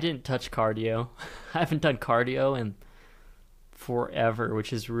 I didn't touch cardio. I haven't done cardio in forever,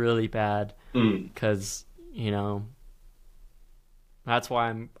 which is really bad Mm, because, that's why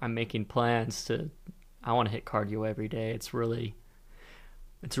I'm making plans to I want to hit cardio every day. It's really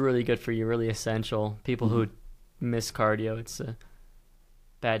good for you, really essential. People mhm, who miss cardio, it's a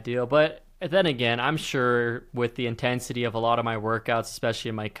bad deal. But then again, I'm sure with the intensity of a lot of my workouts, especially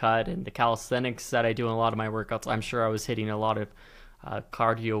in my cut and the calisthenics that I do in a lot of my workouts, I'm sure I was hitting a lot of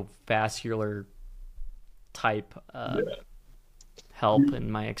cardiovascular type yeah. help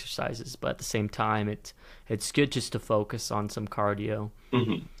in my exercises. But at the same time, it's good just to focus on some cardio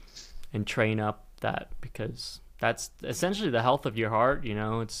Mhm, and train up that because that's essentially the health of your heart.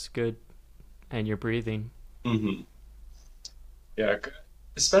 It's good and your breathing. mhm. Yeah,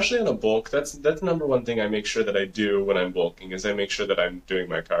 especially on a bulk, that's the number one thing I make sure that I do when I'm bulking is I make sure that I'm doing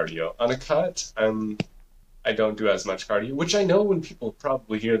my cardio. On a cut, I don't do as much cardio, which I know when people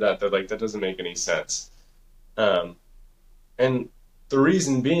probably hear that, they're like, that doesn't make any sense. Um, and the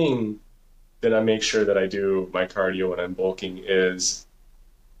reason being that I make sure that I do my cardio when I'm bulking is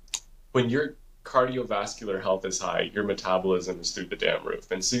when your cardiovascular health is high, your metabolism is through the damn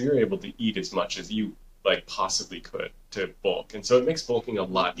roof. And so you're able to eat as much as you like possibly could to bulk. And so it makes bulking a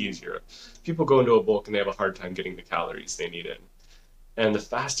lot easier. People go into a bulk and they have a hard time getting the calories they need in. And the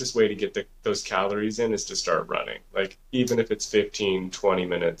fastest way to get those calories in is to start running. Like, even if it's 15, 20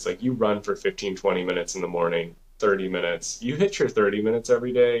 minutes, like you run for 15, 20 minutes in the morning, 30 minutes. You hit your 30 minutes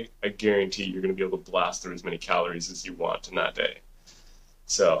every day, I guarantee you're going to be able to blast through as many calories as you want in that day.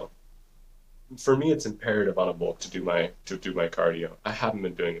 So, for me, it's imperative on a bulk to do my cardio. I haven't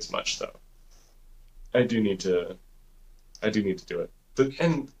been doing as much though. I do need to I do need to do it.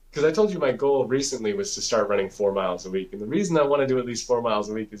 And because I told you my goal recently was to start running 4 miles a week, and the reason I want to do at least 4 miles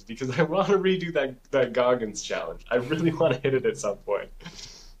a week is because I want to redo that Goggins challenge. I really want to hit it at some point.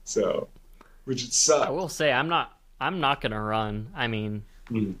 So, which it I sucks. will say I'm not gonna run. I mean,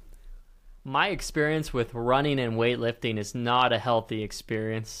 Mm. my experience with running and weightlifting is not a healthy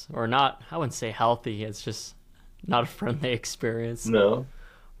experience, or not. I wouldn't say healthy. It's just not a friendly experience. No,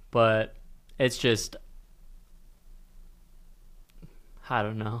 But it's just I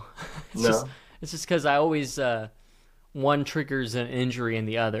don't know. It's just no. it's just because I always one triggers an injury in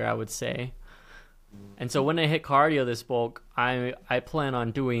the other, I would say. And so when I hit cardio this bulk, I plan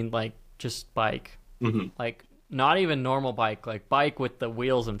on doing like just bike, Hmm. like not even normal bike, like bike with the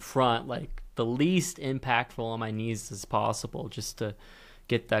wheels in front, like the least impactful on my knees as possible, just to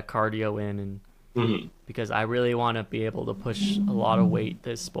get that cardio in and Hmm. because I really want to be able to push a lot of weight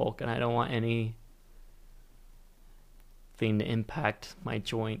this bulk, and I don't want anything to impact my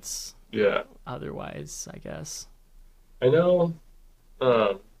joints Yeah. otherwise, I guess. I know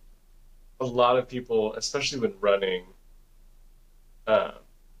um, a lot of people, especially when running, uh,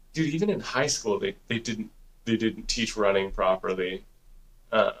 dude, even in high school, they didn't teach running properly.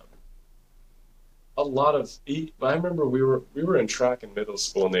 Um, a lot of I remember we were in track in middle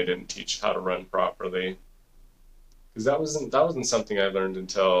school and they didn't teach how to run properly because that wasn't something I learned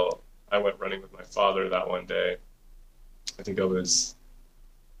until I went running with my father that one day. I think I was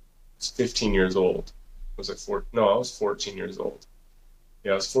 15 years old. Was I four? No, I was 14 years old.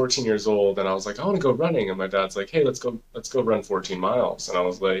 Yeah, I was 14 years old and I was like, I want to go running. And my dad's like, hey, let's go run 14 miles. And I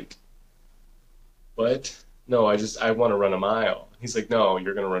was like, what? No, I want to run a mile. He's like, no,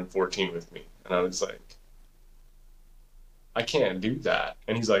 you're gonna run 14 with me. And I was like, I can't do that.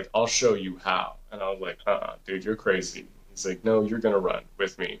 And he's like, I'll show you how. And I was like, dude, you're crazy. He's like, no, you're gonna run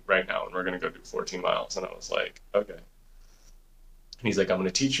with me right now and we're gonna go do 14 miles. And I was like, okay. And he's like, I'm gonna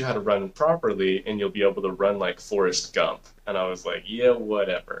teach you how to run properly and you'll be able to run like Forrest Gump. And I was like, yeah,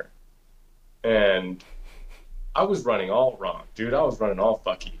 whatever. And I was running all wrong, dude. I was running all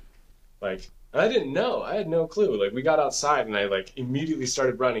fucky. Like, I didn't know. I had no clue. Like, we got outside and I like immediately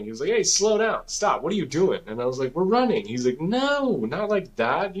started running. He was like, hey, slow down. Stop. What are you doing? And I was like, we're running. He's like, no, not like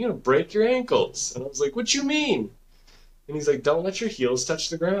that. You're gonna break your ankles. And I was like, what you mean? And he's like, don't let your heels touch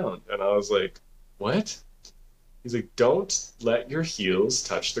the ground. And I was like, what? He's like, don't let your heels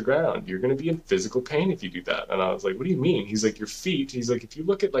touch the ground. You're gonna be in physical pain if you do that. And I was like, what do you mean? He's like, your feet. He's like, if you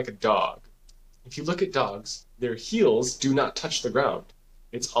look at like a dog, if you look at dogs, their heels do not touch the ground.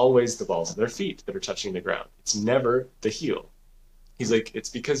 It's always the balls of their feet that are touching the ground. It's never the heel. He's like, it's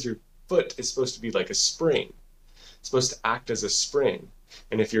because your foot is supposed to be like a spring. It's supposed to act as a spring.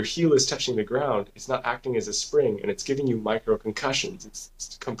 And if your heel is touching the ground, it's not acting as a spring and it's giving you micro concussions.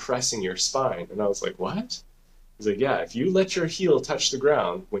 It's compressing your spine. And I was like, what? He's like, yeah, if you let your heel touch the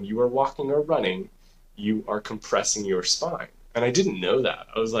ground when you are walking or running, you are compressing your spine. And I didn't know that.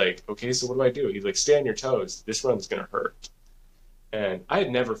 I was like, okay, so what do I do? He's like, stay on your toes. This run's gonna hurt. And I had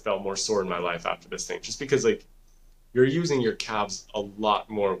never felt more sore in my life after this thing, just because like you're using your calves a lot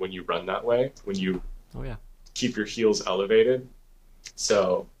more when you run that way, when you Oh yeah. keep your heels elevated.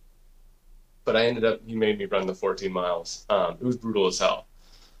 So, but he made me run the 14 miles. It was brutal as hell.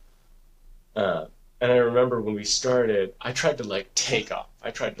 Uh, and I remember when we started, I tried to like take off.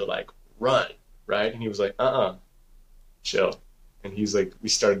 I tried to like run, right? And he was like, chill. And he's like, we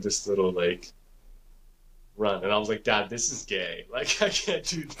started this little like run. And I was like, Dad, this is gay. Like, I can't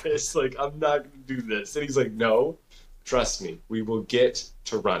do this. Like, I'm not going to do this. And he's like, no, trust me, we will get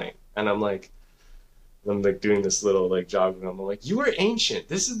to running. And I'm like doing this little like jog. And I'm like, you are ancient.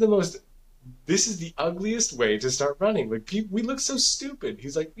 This is the ugliest way to start running. Like, we look so stupid.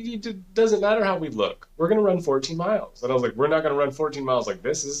 He's like, it doesn't matter how we look. We're going to run 14 miles. And I was like, we're not going to run 14 miles like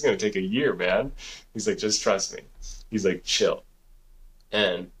this. This is going to take a year, man. He's like, just trust me. He's like, chill.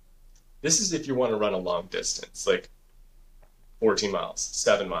 And this is if you want to run a long distance, like 14 miles,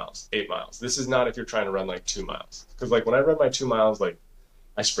 7 miles, 8 miles. This is not if you're trying to run like 2 miles. Because like when I run my 2 miles, like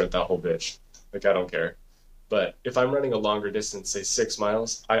I sprint that whole bitch. Like I don't care. But if I'm running a longer distance, say 6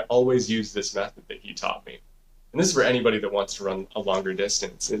 miles, I always use this method that he taught me. And this is for anybody that wants to run a longer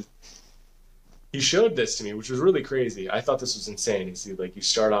distance. And he showed this to me, which was really crazy. I thought this was insane. You see, like you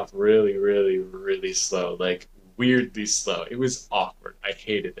start off really, really, really slow, like weirdly slow. It was awkward. I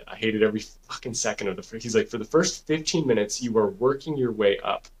hated it. I hated every fucking second of the. He's like, for the first 15 minutes, you are working your way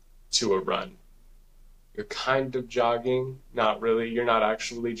up to a run. You're kind of jogging, not really. You're not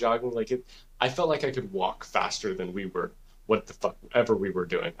actually jogging. Like it, I felt like I could walk faster than we were. What the fuck ever we were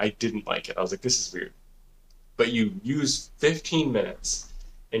doing. I didn't like it. I was like, this is weird. But you use 15 minutes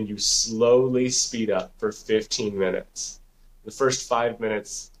and you slowly speed up for 15 minutes. The first 5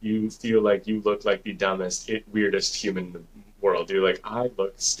 minutes, you feel like you look like the dumbest, weirdest human in the world. You're like, I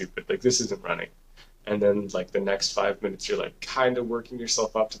look stupid. Like, this isn't running. And then, like, the next 5 minutes, you're, like, kind of working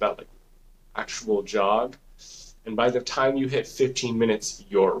yourself up to that, like, actual jog. And by the time you hit 15 minutes,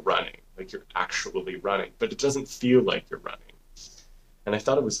 you're running. Like, you're actually running. But it doesn't feel like you're running. And I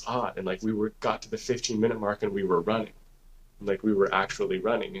thought it was odd. And, like, got to the 15-minute mark and we were running. And, like, we were actually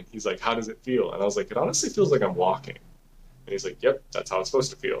running. And he's like, how does it feel? And I was like, it honestly feels like I'm walking. And he's like, yep, that's how it's supposed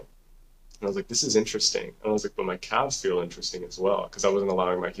to feel. And I was like, this is interesting. And I was like, but my calves feel interesting as well, because I wasn't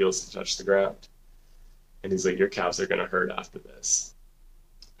allowing my heels to touch the ground. And he's like, your calves are going to hurt after this.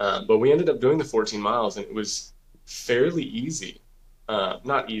 But we ended up doing the 14 miles, and it was fairly easy.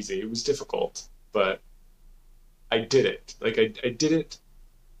 Not easy, it was difficult, but I did it. Like, I did it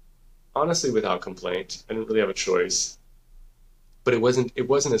honestly without complaint. I didn't really have a choice, but it wasn't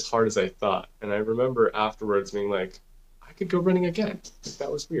as hard as I thought. And I remember afterwards being like, I could go running again. Like,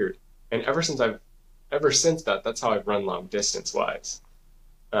 that was weird. And ever since that, that's how I've run long distance wise.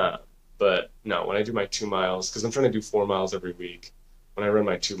 Uh, but no, when I do my 2 miles, because I'm trying to do 4 miles every week. When I run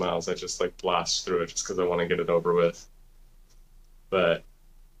my 2 miles, I just like blast through it just because I want to get it over with. But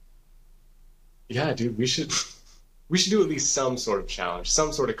yeah, dude, we should we should do at least some sort of challenge,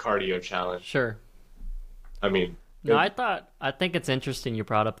 some sort of cardio challenge. Sure. I mean, No, I think it's interesting you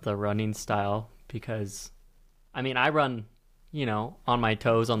brought up the running style because I mean, I run, on my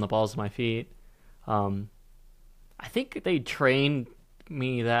toes, on the balls of my feet. Um, I think they trained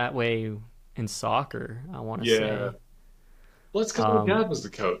me that way in soccer, I want to yeah. say. Well, it's because my Um, dad was the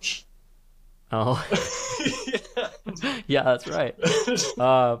coach. oh, Yeah. yeah, that's right.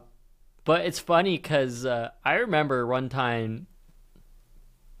 Uh, but it's funny because I remember one time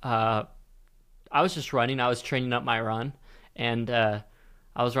uh, I was just running. I was training up my run, and I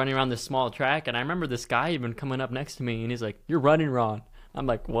was running around this small track. And I remember this guy even coming up next to me, and he's like, "You're running wrong." I'm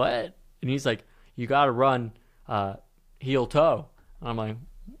like, "What?" And he's like, "You got to run uh, heel toe." And I'm like,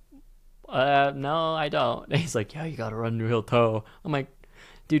 "No, I don't." And he's like, "Yeah, you got to run heel toe." I'm like,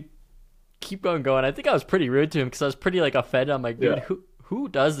 "Dude, keep on going." I think I was pretty rude to him because I was pretty like offended. I'm like, "Dude, Yeah. who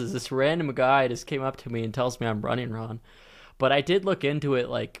does this? This random guy just came up to me and tells me I'm running wrong." But I did look into it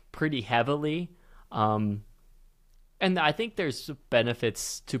like pretty heavily. Um, and I think there's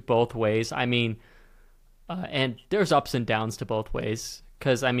benefits to both ways. I mean, and there's ups and downs to both ways.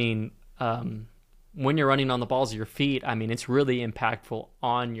 Because, I mean, when you're running on the balls of your feet, I mean, it's really impactful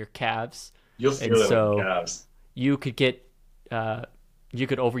on your calves. You'll And feel it in your so calves. you could get, uh, you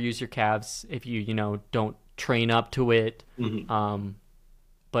could overuse your calves if don't train up to it. Hmm. Um,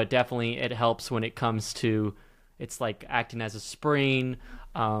 but definitely it helps when it comes to it's like acting as a spring.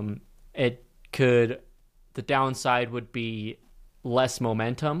 It could the downside would be less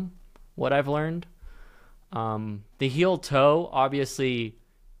momentum, what I've learned. The heel toe, obviously,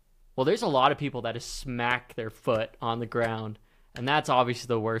 well, there's a lot of people that just smack their foot on the ground, and that's obviously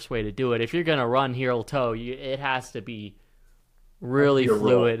the worst way to do it. If you're gonna run heel toe, it has to be That's really your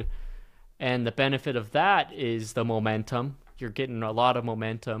role. fluid, and the benefit of that is the momentum. You're getting a lot of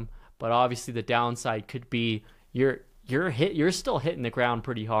momentum, but obviously the downside could be you're still hitting the ground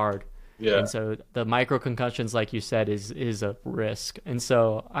pretty hard. Yeah. And so the micro concussions, like you said, is a risk. And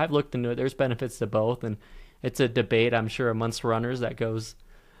so I've looked into it. There's benefits to both, and it's a debate, I'm sure, amongst runners that goes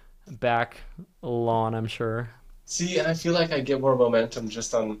back a long, I'm sure. See, and I feel like I get more momentum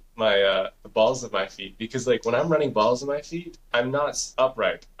just on my the balls of my feet because like when I'm running balls of my feet, I'm not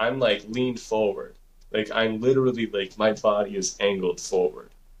upright. I'm like leaned forward. Like I'm literally like my body is angled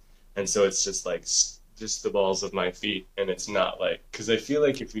forward. And so it's just like just the balls of my feet and it's not like because I feel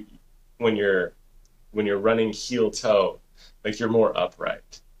like if you when you're when you're running heel toe, like you're more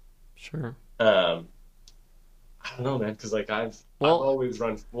upright. Sure. Um, I don't know, man, because like I've Well, always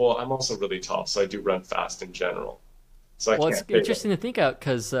run. Well, I'm also really tall, so I do run fast in general. So I well, it's can't say that. interesting to think out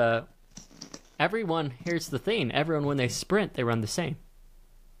because everyone. Here's the thing: everyone when they sprint, they run the same.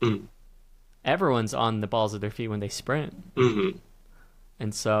 Mm-hmm. Everyone's on the balls of their feet when they sprint, Mm-hmm.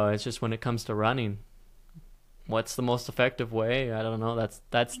 and so it's just when it comes to running, what's the most effective way? I don't know.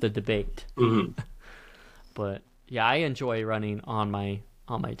 That's the debate. Mm-hmm. But yeah, I enjoy running on my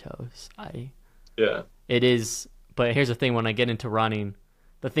toes. I Yeah. It is, but here's the thing: when I get into running,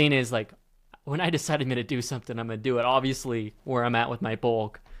 the thing is like when I decide I'm gonna do something, I'm gonna do it. Obviously, where I'm at with my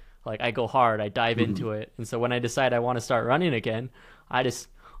bulk, like I go hard, I dive Mm-hmm. into it, and so when I decide I want to start running again, I just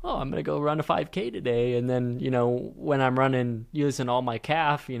I'm gonna go run a 5K today, and then when I'm running using all my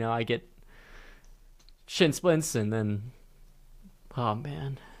calf, I get shin splints, and then oh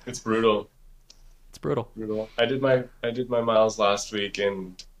man, It's brutal. it's brutal. Brutal. I did my miles last week,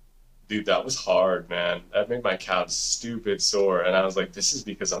 and dude, that was hard, man. That made my calves stupid sore, and I was like, this is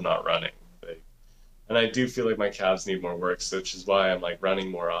because I'm not running. Like, and I do feel like my calves need more work, so which is why I'm like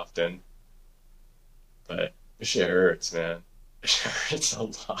running more often. But this shit hurts, man. It hurts a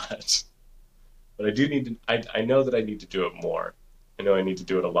lot. But I do need to. I know that I need to do it more. I know I need to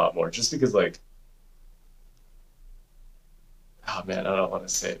do it a lot more, just because like, oh man, I don't want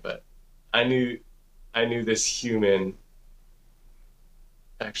to say it, but I knew I knew this human.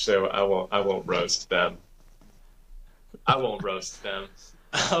 Actually, I won't roast them. I won't roast them.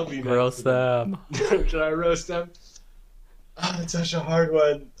 I'll be nice to Gross them. them. Should I roast them? Oh, it's such a hard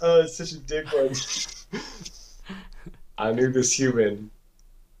one. Oh, it's such a dick one. I knew this human.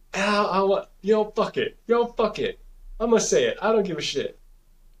 Fuck it. Yo, fuck it. I'm gonna say it. I don't give a shit.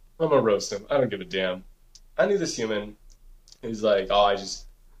 I'm gonna roast him. I don't give a damn. I knew this human. He's like, oh,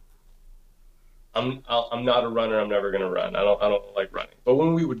 I'm not a runner. I'm never gonna run. I don't like running. But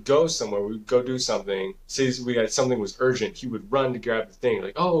when we would go somewhere, we would go do something. Say we had something was urgent, he would run to grab the thing.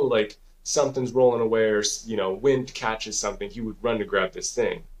 Like, oh, like something's rolling away, or wind catches something. He would run to grab this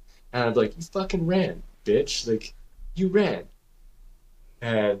thing, and I'd be like, you fucking ran, bitch. Like, you ran.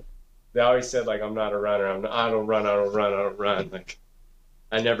 And they always said like, I'm not a runner. I don't run. I don't run. I don't run. Like,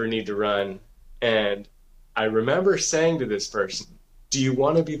 I never need to run. And I remember saying to this person, do you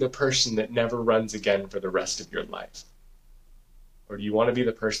want to be the person that never runs again for the rest of your life? Or do you want to be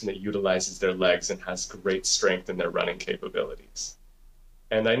the person that utilizes their legs and has great strength in their running capabilities?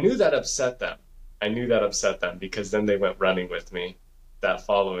 And I knew that upset them. I knew that upset them because then they went running with me that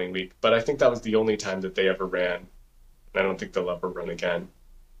following week. But I think that was the only time that they ever ran. And I don't think they'll ever run again.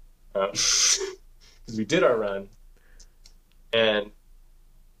 Because we did our run and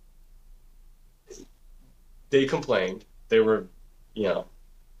they complained. They were, you know,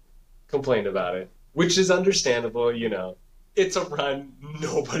 complained about it, which is understandable, It's a run.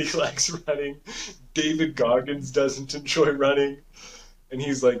 Nobody likes running. David Goggins doesn't enjoy running, and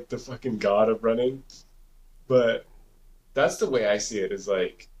he's like the fucking god of running. But that's the way I see it, is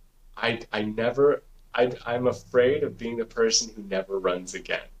like I'm afraid of being the person who never runs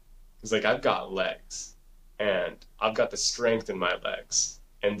again. Because like I've got legs and I've got the strength in my legs.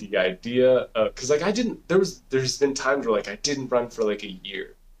 And the idea of, because like I didn't, there's been times where like I didn't run for like a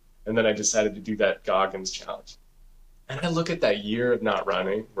year, and then I decided to do that Goggins challenge. And I look at that year of not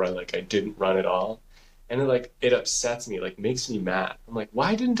running, where like I didn't run at all, and it upsets me, like makes me mad. I'm like,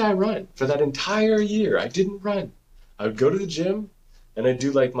 why didn't I run for that entire year? I didn't run. I would go to the gym, and I'd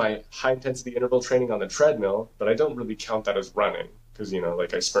do like my high intensity interval training on the treadmill, but I don't really count that as running because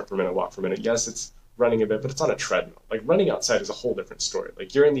like I sprint for a minute, walk for a minute. Yes, it's running a bit, but it's on a treadmill. Like running outside is a whole different story.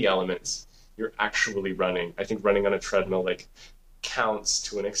 Like you're in the elements, you're actually running. I think running on a treadmill like counts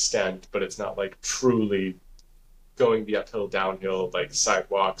to an extent, but it's not like truly going the uphill, downhill, like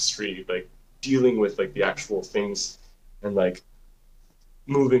sidewalk, street, like dealing with like the actual things and like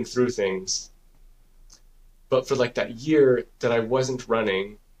moving through things. But for like that year that I wasn't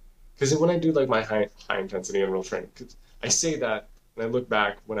running, because when I do like my high intensity interval training, because I say that and I look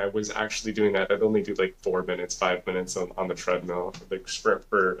back when I was actually doing that, I'd only do like 4 minutes, 5 minutes on the treadmill, like sprint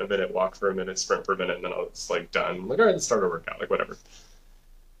for a minute, walk for a minute, sprint for a minute, and then I was like done. I'm like, all right, let's start a workout, like whatever.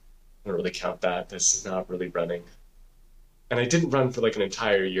 I don't really count that. This is not really running. And I didn't run for like an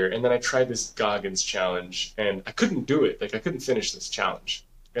entire year. And then I tried this Goggins challenge and I couldn't do it. Like I couldn't finish this challenge.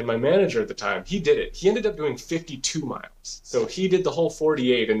 And my manager at the time, he did it. He ended up doing 52 miles. So he did the whole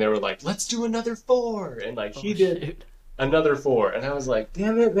 48 and they were like, let's do another 4. And like he did another 4. And I was like,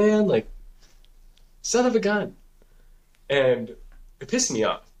 damn it, man. Like, son of a gun. And it pissed me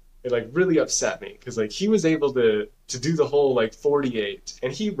off. It like really upset me because like he was able to do the whole like 48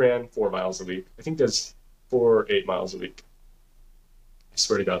 and he ran 4 miles a week. I think that's 8 miles a week. I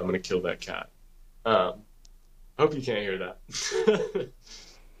swear to God, I'm going to kill that cat. I hope you can't hear that.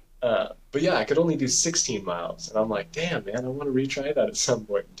 But yeah, I could only do 16 miles. And I'm like, damn, man, I want to retry that at some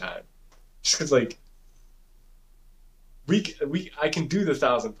point in time. Just because, like, I can do the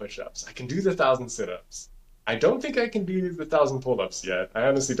 1,000 push-ups. I can do the 1,000 sit-ups. I don't think I can do the 1,000 pull-ups yet. I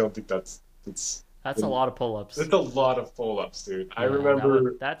honestly don't think that's a lot of pull-ups. That's a lot of pull-ups, dude. I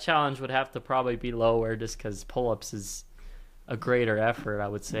remember that challenge would have to probably be lower just because pull-ups is a greater effort, I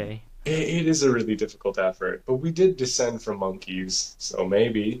would say. It is a really difficult effort, but we did descend from monkeys, so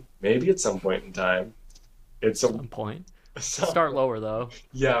maybe at some point in time, it's some point. Start lower though.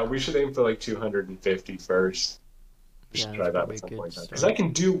 Yeah, we should aim for like 250 first. We should try that at some point in time because I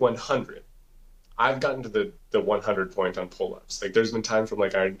can do 100. I've gotten to the 100 point on pull-ups. Like there's been times where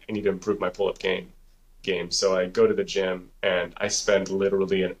like I need to improve my pull-up game. So I go to the gym and I spend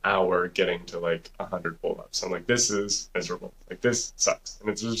literally an hour getting to like 100 pull-ups. I'm like, this is miserable. Like this sucks. And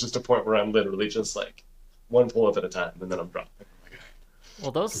it's just a point where I'm literally just like one pull-up at a time and then I'm dropping.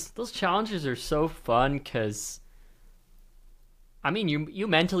 Well, those challenges are so fun because, I mean, you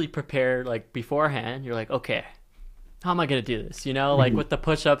mentally prepare like beforehand. You're like, okay, how am I gonna do this? Like with the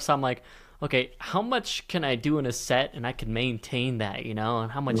push-ups, I'm like, okay, how much can I do in a set and I can maintain that, and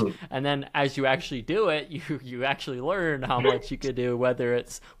how much, and then as you actually do it, you actually learn how much you could do, whether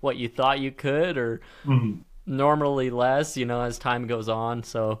it's what you thought you could or normally less, as time goes on.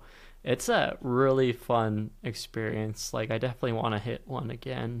 So it's a really fun experience. Like I definitely want to hit one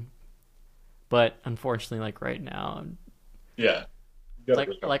again, but unfortunately, like right now, yeah,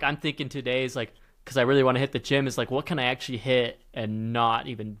 like I'm thinking today is like, because I really want to hit the gym, is like, what can I actually hit and not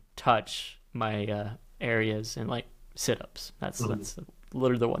even touch my areas, and like sit-ups. That's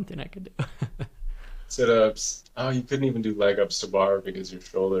literally the one thing I could do. Sit-ups. Oh, you couldn't even do leg ups to bar because your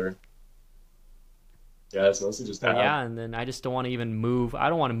shoulder. Yeah, it's mostly just But ab. yeah, and then I just don't want to even move. I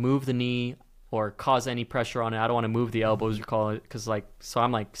don't want to move the knee or cause any pressure on it. I don't want to move the elbows or call it because like so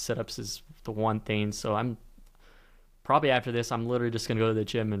I'm like sit ups is the one thing. So I'm probably after this I'm literally just gonna go to the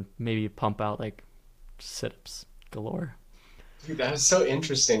gym and maybe pump out like sit ups galore. Dude, that was so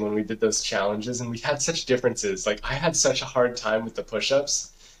interesting when we did those challenges and we had such differences. Like I had such a hard time with the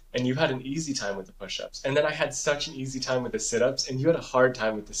push-ups and you had an easy time with the push-ups. And then I had such an easy time with the sit-ups and you had a hard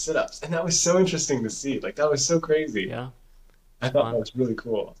time with the sit-ups. And that was so interesting to see. Like that was so crazy. Yeah, I it's thought that fun. was really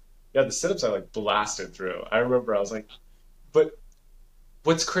cool. Yeah, the sit-ups I like blasted through. I remember I was like, but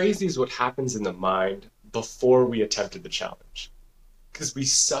what's crazy is what happens in the mind before we attempted the challenge. Because we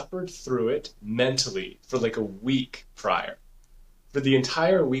suffered through it mentally for like a week prior. For the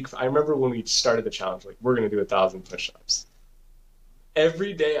entire week, I remember when we started the challenge, like, we're going to do 1,000 push-ups.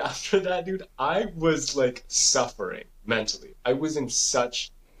 Every day after that, dude, I was like suffering mentally. I was in such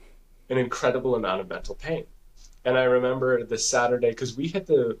an incredible amount of mental pain. And I remember the Saturday, because we hit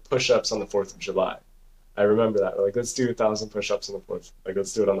the push-ups on the 4th of July. I remember that. We're like, let's do 1,000 push-ups on the 4th. Like,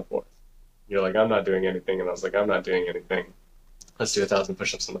 let's do it on the 4th. You're like, I'm not doing anything. And I was like, I'm not doing anything. Let's do 1,000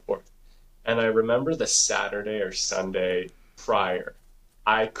 push-ups on the 4th. And I remember the Saturday or Sunday prior,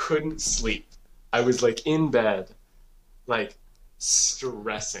 I couldn't sleep. I was like in bed, like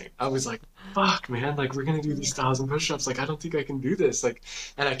stressing. I was like, fuck, man, like we're gonna do these 1,000 push-ups. Like, I don't think I can do this. Like,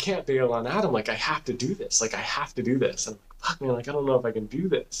 and I can't bail on Adam. Like, I have to do this. Like, I have to do this. And I'm like, fuck, man, like I don't know if I can do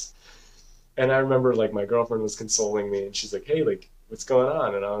this. And I remember like my girlfriend was consoling me and she's like, hey, like, what's going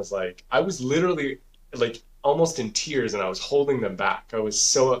on? And I was like, I was literally like almost in tears and I was holding them back. I was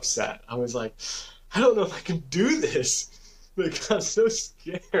so upset. I was like, I don't know if I can do this. Like, I'm so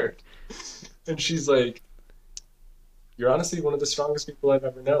scared. And she's like, you're honestly one of the strongest people I've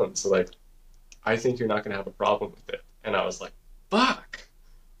ever known. So, like, I think you're not going to have a problem with it. And I was like, fuck.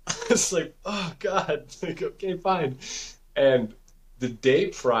 I was like, oh, God. Like, okay, fine. And the day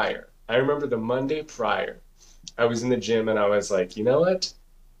prior, I remember the Monday prior, I was in the gym and I was like, you know what?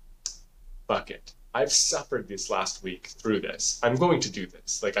 Fuck it. I've suffered this last week through this. I'm going to do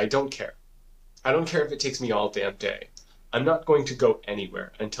this. Like, I don't care. I don't care if it takes me all damn day. I'm not going to go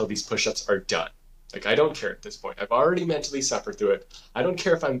anywhere until these push-ups are done. Like, I don't care at this point. I've already mentally suffered through it. I don't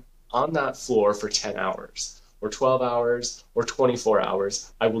care if I'm on that floor for 10 hours or 12 hours or 24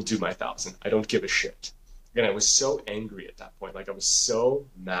 hours. I will do my 1,000. I don't give a shit. And I was so angry at that point. Like, I was so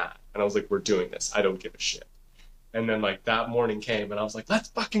mad. And I was like, we're doing this. I don't give a shit. And then, like, that morning came and I was like, let's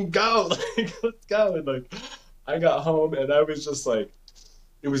fucking go. Like, let's go. And, like, I got home and I was just like,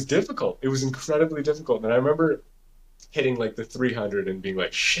 it was difficult. It was incredibly difficult. And I remember hitting like the 300 and being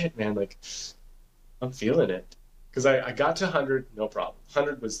like, shit, man, like I'm feeling it. Because I got to 100, no problem.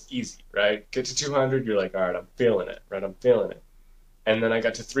 100 was easy, right? Get to 200, you're like, all right, I'm feeling it, right? I'm feeling it. And then I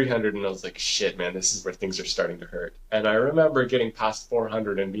got to 300 and I was like, shit, man, this is where things are starting to hurt. And I remember getting past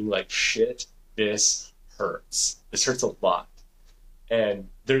 400 and being like, shit, this hurts. This hurts a lot. And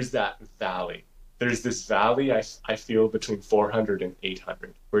there's that valley. There's this valley I feel between 400 and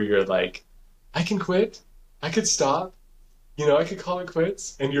 800 where you're like, I can quit. I could stop. You know, I could call it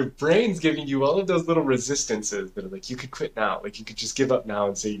quits. And your brain's giving you all of those little resistances that are like, you could quit now. Like, you could just give up now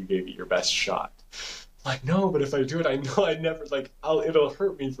and say you gave it your best shot. Like, no, but if I do it, I know I never, like, it'll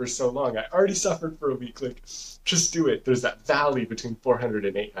hurt me for so long. I already suffered for a week. Like, just do it. There's that valley between 400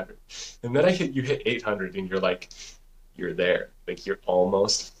 and 800. And then you hit 800 and you're like, you're there. Like, you're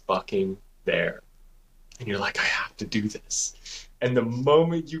almost fucking there. And you're like, I have to do this. And the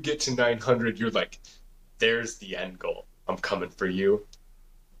moment you get to 900, you're like, there's the end goal. I'm coming for you.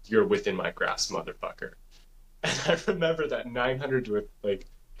 You're within my grasp, motherfucker. And I remember that 900 to like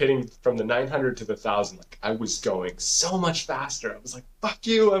hitting from the 900 to the 1,000. Like I was going so much faster. I was like, fuck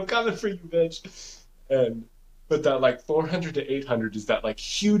you. I'm coming for you, bitch. And but that like 400 to 800 is that like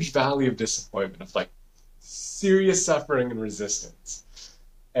huge valley of disappointment of like serious suffering and resistance.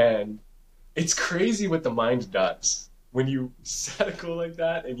 And it's crazy what the mind does when you set a goal like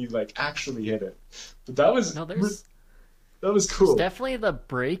that and you like actually hit it. But No, there's cool. definitely the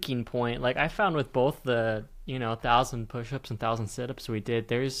breaking point. Like I found with both the 1,000 push-ups and 1,000 sit-ups we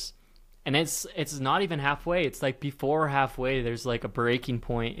did, and it's not even halfway. It's like before halfway, there's like a breaking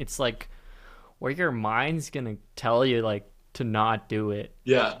point. It's like where your mind's gonna tell you like to not do it.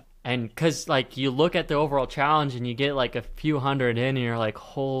 Yeah. And because like you look at the overall challenge and you get like a few hundred in, and you're like,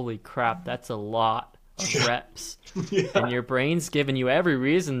 holy crap, that's a lot of reps. Yeah. And your brain's giving you every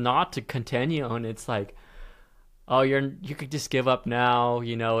reason not to continue, and it's like, oh, you could just give up now.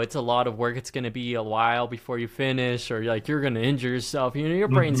 It's a lot of work. It's going to be a while before you finish, or like you're going to injure yourself. Your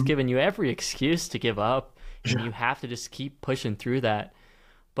brain's giving you every excuse to give up, and you have to just keep pushing through that.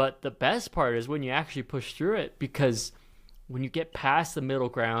 But the best part is when you actually push through it, because when you get past the middle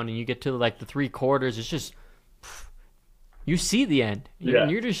ground and you get to like the three quarters, it's just you see the end. Yeah.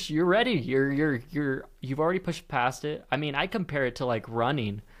 And you're ready. You've already pushed past it. I mean, I compare it to like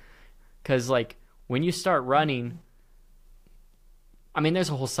running, because like when you start running, I mean, there's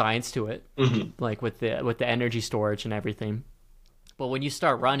a whole science to it, like with the energy storage and everything. But when you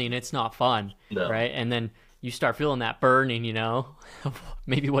start running, it's not fun, No. right? And then you start feeling that burning,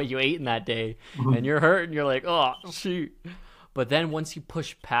 maybe what you ate in that day, and you're hurt, and you're like, oh shoot. But then once you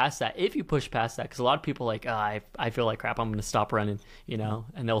push past that, if you push past that, because a lot of people are like, I feel like crap, I'm going to stop running,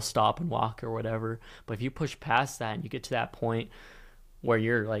 and they'll stop and walk or whatever. But if you push past that and you get to that point where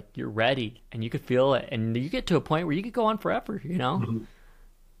you're ready and you could feel it, and you get to a point where you could go on forever,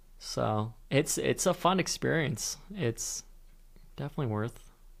 So it's a fun experience. It's definitely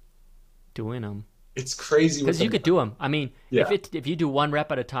worth doing them. It's crazy because you could do them. I mean, Yeah. if you do one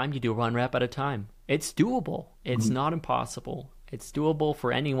rep at a time, you do one rep at a time. It's doable. It's not impossible. It's doable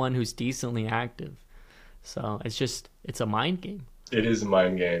for anyone who's decently active. So it's a mind game. It is a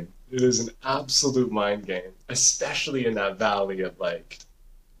mind game. It is an absolute mind game, especially in that valley of like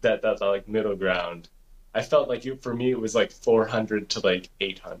that like middle ground. I felt like for me it was like 400 to like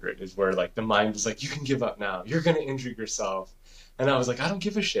 800 is where like the mind was like, you can give up now. You're gonna injure yourself. And I was like, I don't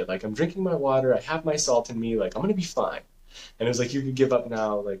give a shit. Like, I'm drinking my water. I have my salt in me. Like, I'm gonna be fine. And it was like, you could give up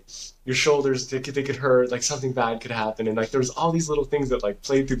now. Like, your shoulders, they could hurt. Like, something bad could happen. And like, there was all these little things that like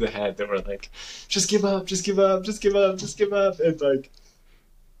played through the head that were like, just give up, just give up, just give up, just give up.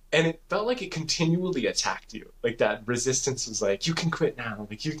 And it felt like it continually attacked you. Like that resistance was like, you can quit now.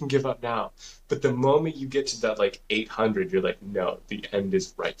 Like, you can give up now. But the moment you get to that like 800, you're like, no, the end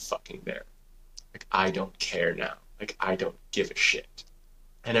is right fucking there. Like, I don't care now. Like, I don't give a shit.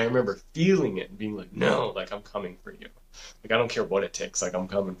 And I remember feeling it and being like, no, like, I'm coming for you. Like, I don't care what it takes. Like, I'm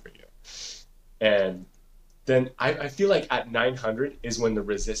coming for you. And then I feel like at 900 is when the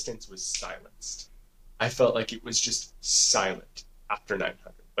resistance was silenced. I felt like it was just silent after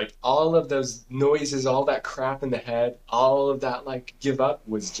 900. Like, all of those noises, all that crap in the head, all of that, like, give up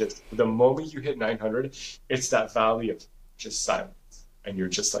was just, the moment you hit 900, it's that valley of just silence. And you're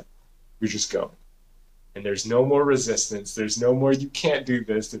just like, you're just going. And there's no more resistance. There's no more, you can't do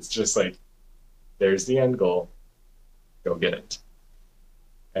this. It's just like, there's the end goal. Go get it.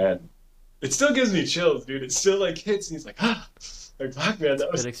 And it still gives me chills, dude. It still like hits me. It's like, like, fuck, man,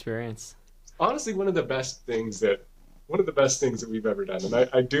 that was good experience. honestly one of the best things that we've ever done.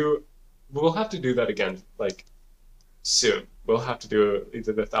 And we'll have to do that again, like soon. We'll have to do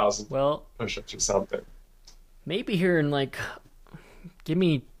either the 1,000 push-ups or something. Maybe here in like, give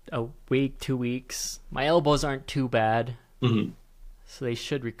me a week, 2 weeks. My elbows aren't too bad, so they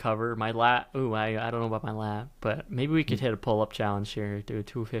should recover. My lat, I don't know about my lat, but maybe we could hit a pull-up challenge here. Do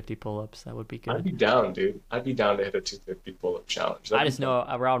 250 pull-ups. That would be good. I'd be down, dude. I'd be down to hit a 250 pull-up challenge. I just know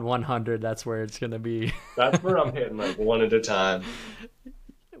around 100, that's where it's gonna be. That's where I'm hitting like one at a time.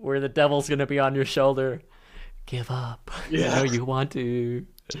 Where the devil's gonna be on your shoulder. Give up. Yeah. I know you want to.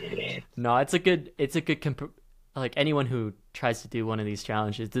 No, it's a good like anyone who tries to do one of these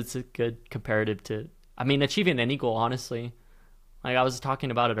challenges, it's a good comparative to, I mean, achieving any goal, honestly. Like I was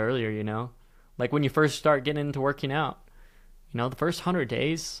talking about it earlier, like when you first start getting into working out, the first 100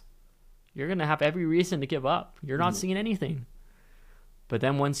 days, you're going to have every reason to give up. You're not seeing anything. But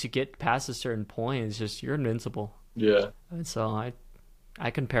then once you get past a certain point, it's just, you're invincible. Yeah. And so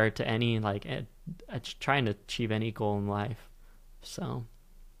I compare it to any, like, trying to achieve any goal in life. So,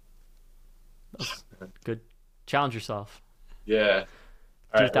 that's good. Challenge yourself. Yeah.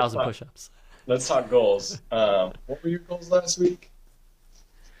 2,000 push-ups. Let's talk goals. What were your goals last week?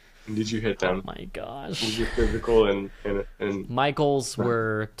 And did you hit them? Oh my gosh. Was your physical and My goals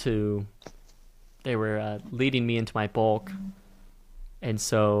were they were leading me into my bulk. And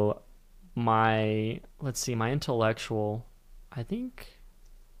so my intellectual, I think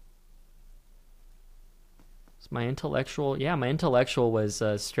my intellectual was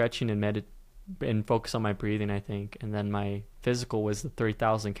stretching and focus on my breathing, I think. And then my physical was the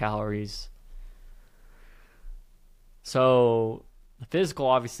 3,000 calories. So the physical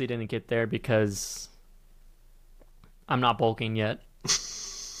obviously didn't get there because I'm not bulking yet.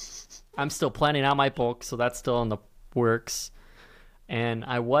 I'm still planning out my bulk, so that's still in the works. And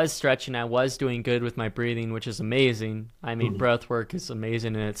I was stretching, I was doing good with my breathing, which is amazing. I mean, breath work is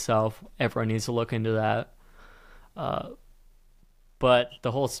amazing in itself. Everyone needs to look into that. But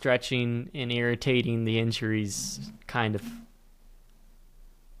the whole stretching and irritating the injuries kind of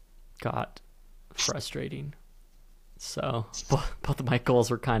got frustrating. So both of my goals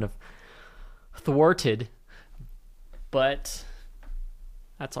were kind of thwarted. But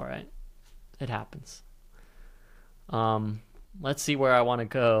That's all right. It happens. Um, let's see where I want to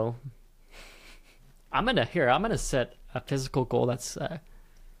go. I'm gonna set a physical goal that's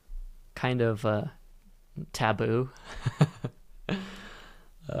kind of taboo.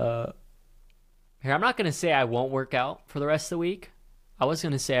 uh, Here, I'm not gonna say I won't work out for the rest of the week. I was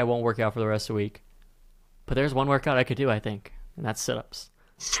gonna say I won't work out for the rest of the week, but there's one workout I could do, I think, and that's sit-ups.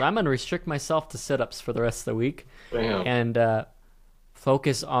 So I'm gonna restrict myself to sit-ups for the rest of the week, Damn. and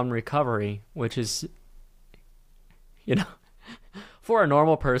focus on recovery, which is, you know, for a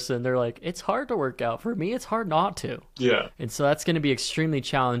normal person, they're like, it's hard to work out. For me, it's hard not to. Yeah. And so that's going to be extremely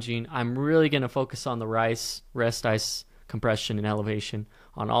challenging. I'm really going to focus on the rest, ice, compression, and elevation.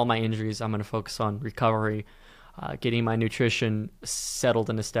 On all my injuries, I'm going to focus on recovery, getting my nutrition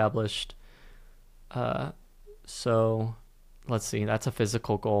settled and established. So let's see. That's a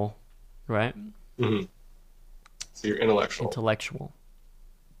physical goal, right? Hmm. So you're intellectual. Intellectual.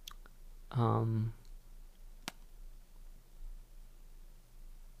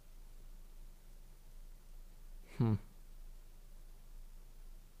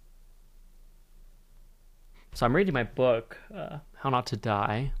 So I'm reading my book, How Not to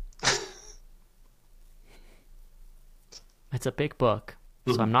Die. It's a big book,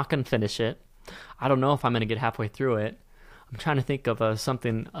 so I'm not going to finish it. I don't know if I'm going to get halfway through it. I'm trying to think of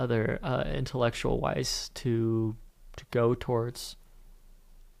something other intellectual-wise to go towards.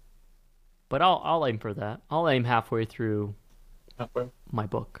 But I'll aim for that. I'll aim halfway through Halfway. my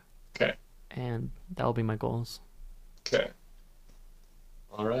book, Okay. and that'll be my goals. Okay.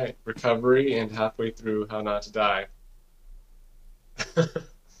 All right. Recovery and halfway through How Not to Die.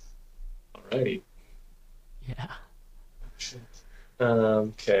 Alrighty. Yeah. Shit.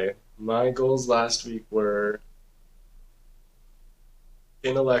 Okay. My goals last week were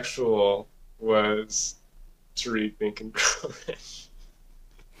intellectual was to read Think and Grow Rich.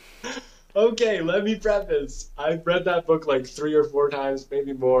 Okay, let me preface. I've read that book like 3 or 4 times,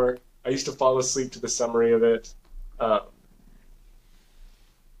 maybe more. I used to fall asleep to the summary of it. And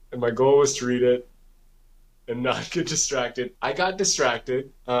my goal was to read it and not get distracted. I got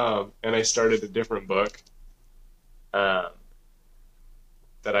distracted, and I started a different book that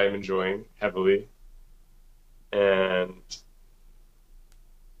I'm enjoying heavily. And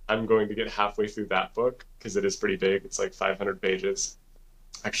I'm going to get halfway through that book because it is pretty big. It's like 500 pages.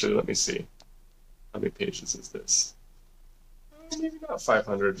 Actually, let me see. How many pages is this? Maybe not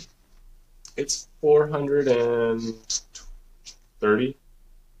 500. It's 430.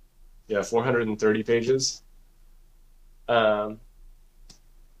 Yeah, 430 pages. I'm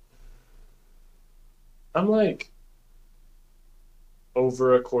like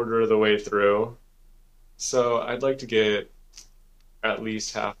over a quarter of the way through. So I'd like to get at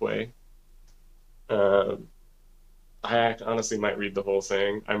least halfway. I honestly might read the whole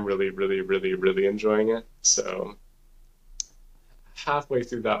thing. I'm really, really, really, really enjoying it. So halfway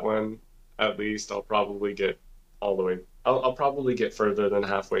through that one, at least, I'll probably get all the way. I'll probably get further than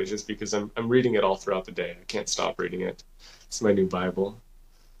halfway just because I'm reading it all throughout the day. I can't stop reading it. It's my new Bible.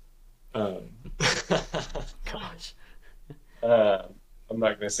 Um, Gosh. I'm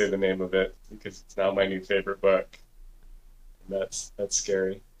not going to say the name of it because it's now my new favorite book. And that's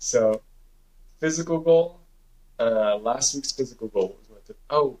scary. So, physical goal. Last week's physical goal was what?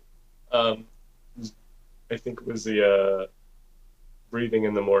 I think it was the breathing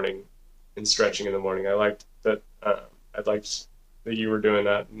in the morning and stretching in the morning. I liked that. I liked that you were doing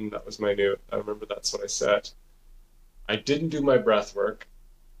that, and that was my new. I remember that's what I said. I didn't do my breath work,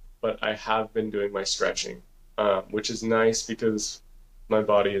 but I have been doing my stretching, which is nice because my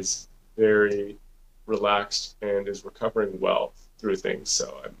body is very relaxed and is recovering well through things.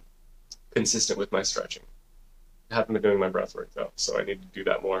 So I'm consistent with my stretching. I haven't been doing my breath work though, so I need to do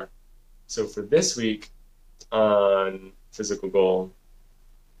that more. So for this week on physical goal,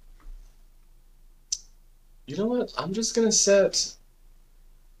 you know what? I'm just gonna set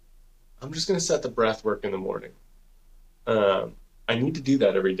the breath work in the morning. I need to do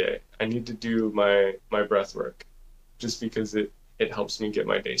that every day. I need to do my breath work just because it helps me get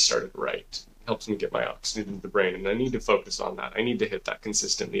my day started right. It helps me get my oxygen into the brain, and I need to focus on that. I need to hit that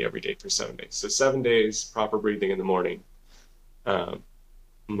consistently every day for 7 days. So 7 days, proper breathing in the morning. My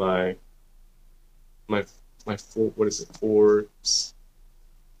four, what is it? I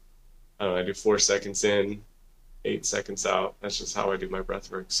don't know. I do 4 seconds in, 8 seconds out. That's just how I do my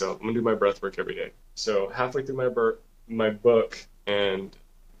breath work. So I'm gonna do my breath work every day. So halfway through my book and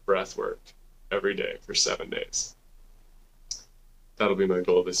breath work every day for 7 days. That'll be my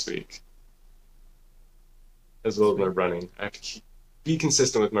goal this week, as well as my running. I have to be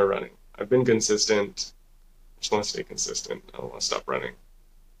consistent with my running. I've been consistent. I just want to stay consistent. I don't want to stop running.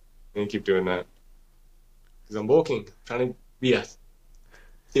 And keep doing that. Because I'm bulking. I'm trying to be a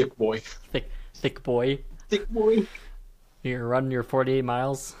thick boy. Thick boy. Thick boy. You're running your 48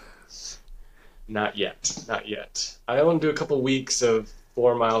 miles. Not yet. Not yet. I want to do a couple weeks of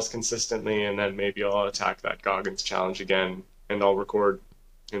 4 miles consistently, and then maybe I'll attack that Goggins challenge again, and I'll record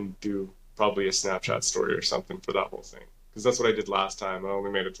and do probably a Snapchat story or something for that whole thing. Because that's what I did last time. I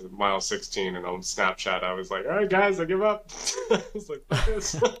only made it to mile 16, and on Snapchat I was like, "All right, guys, I give up." I was like, "Fuck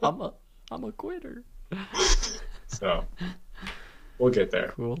this." I'm a quitter. So we'll get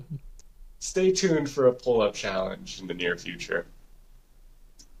there. Cool. Stay tuned for a pull-up challenge in the near future.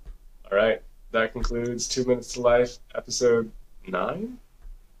 All right, that concludes 2 Minutes to Life, episode 9.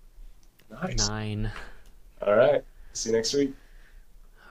 Nice. 9. All right, see you next week.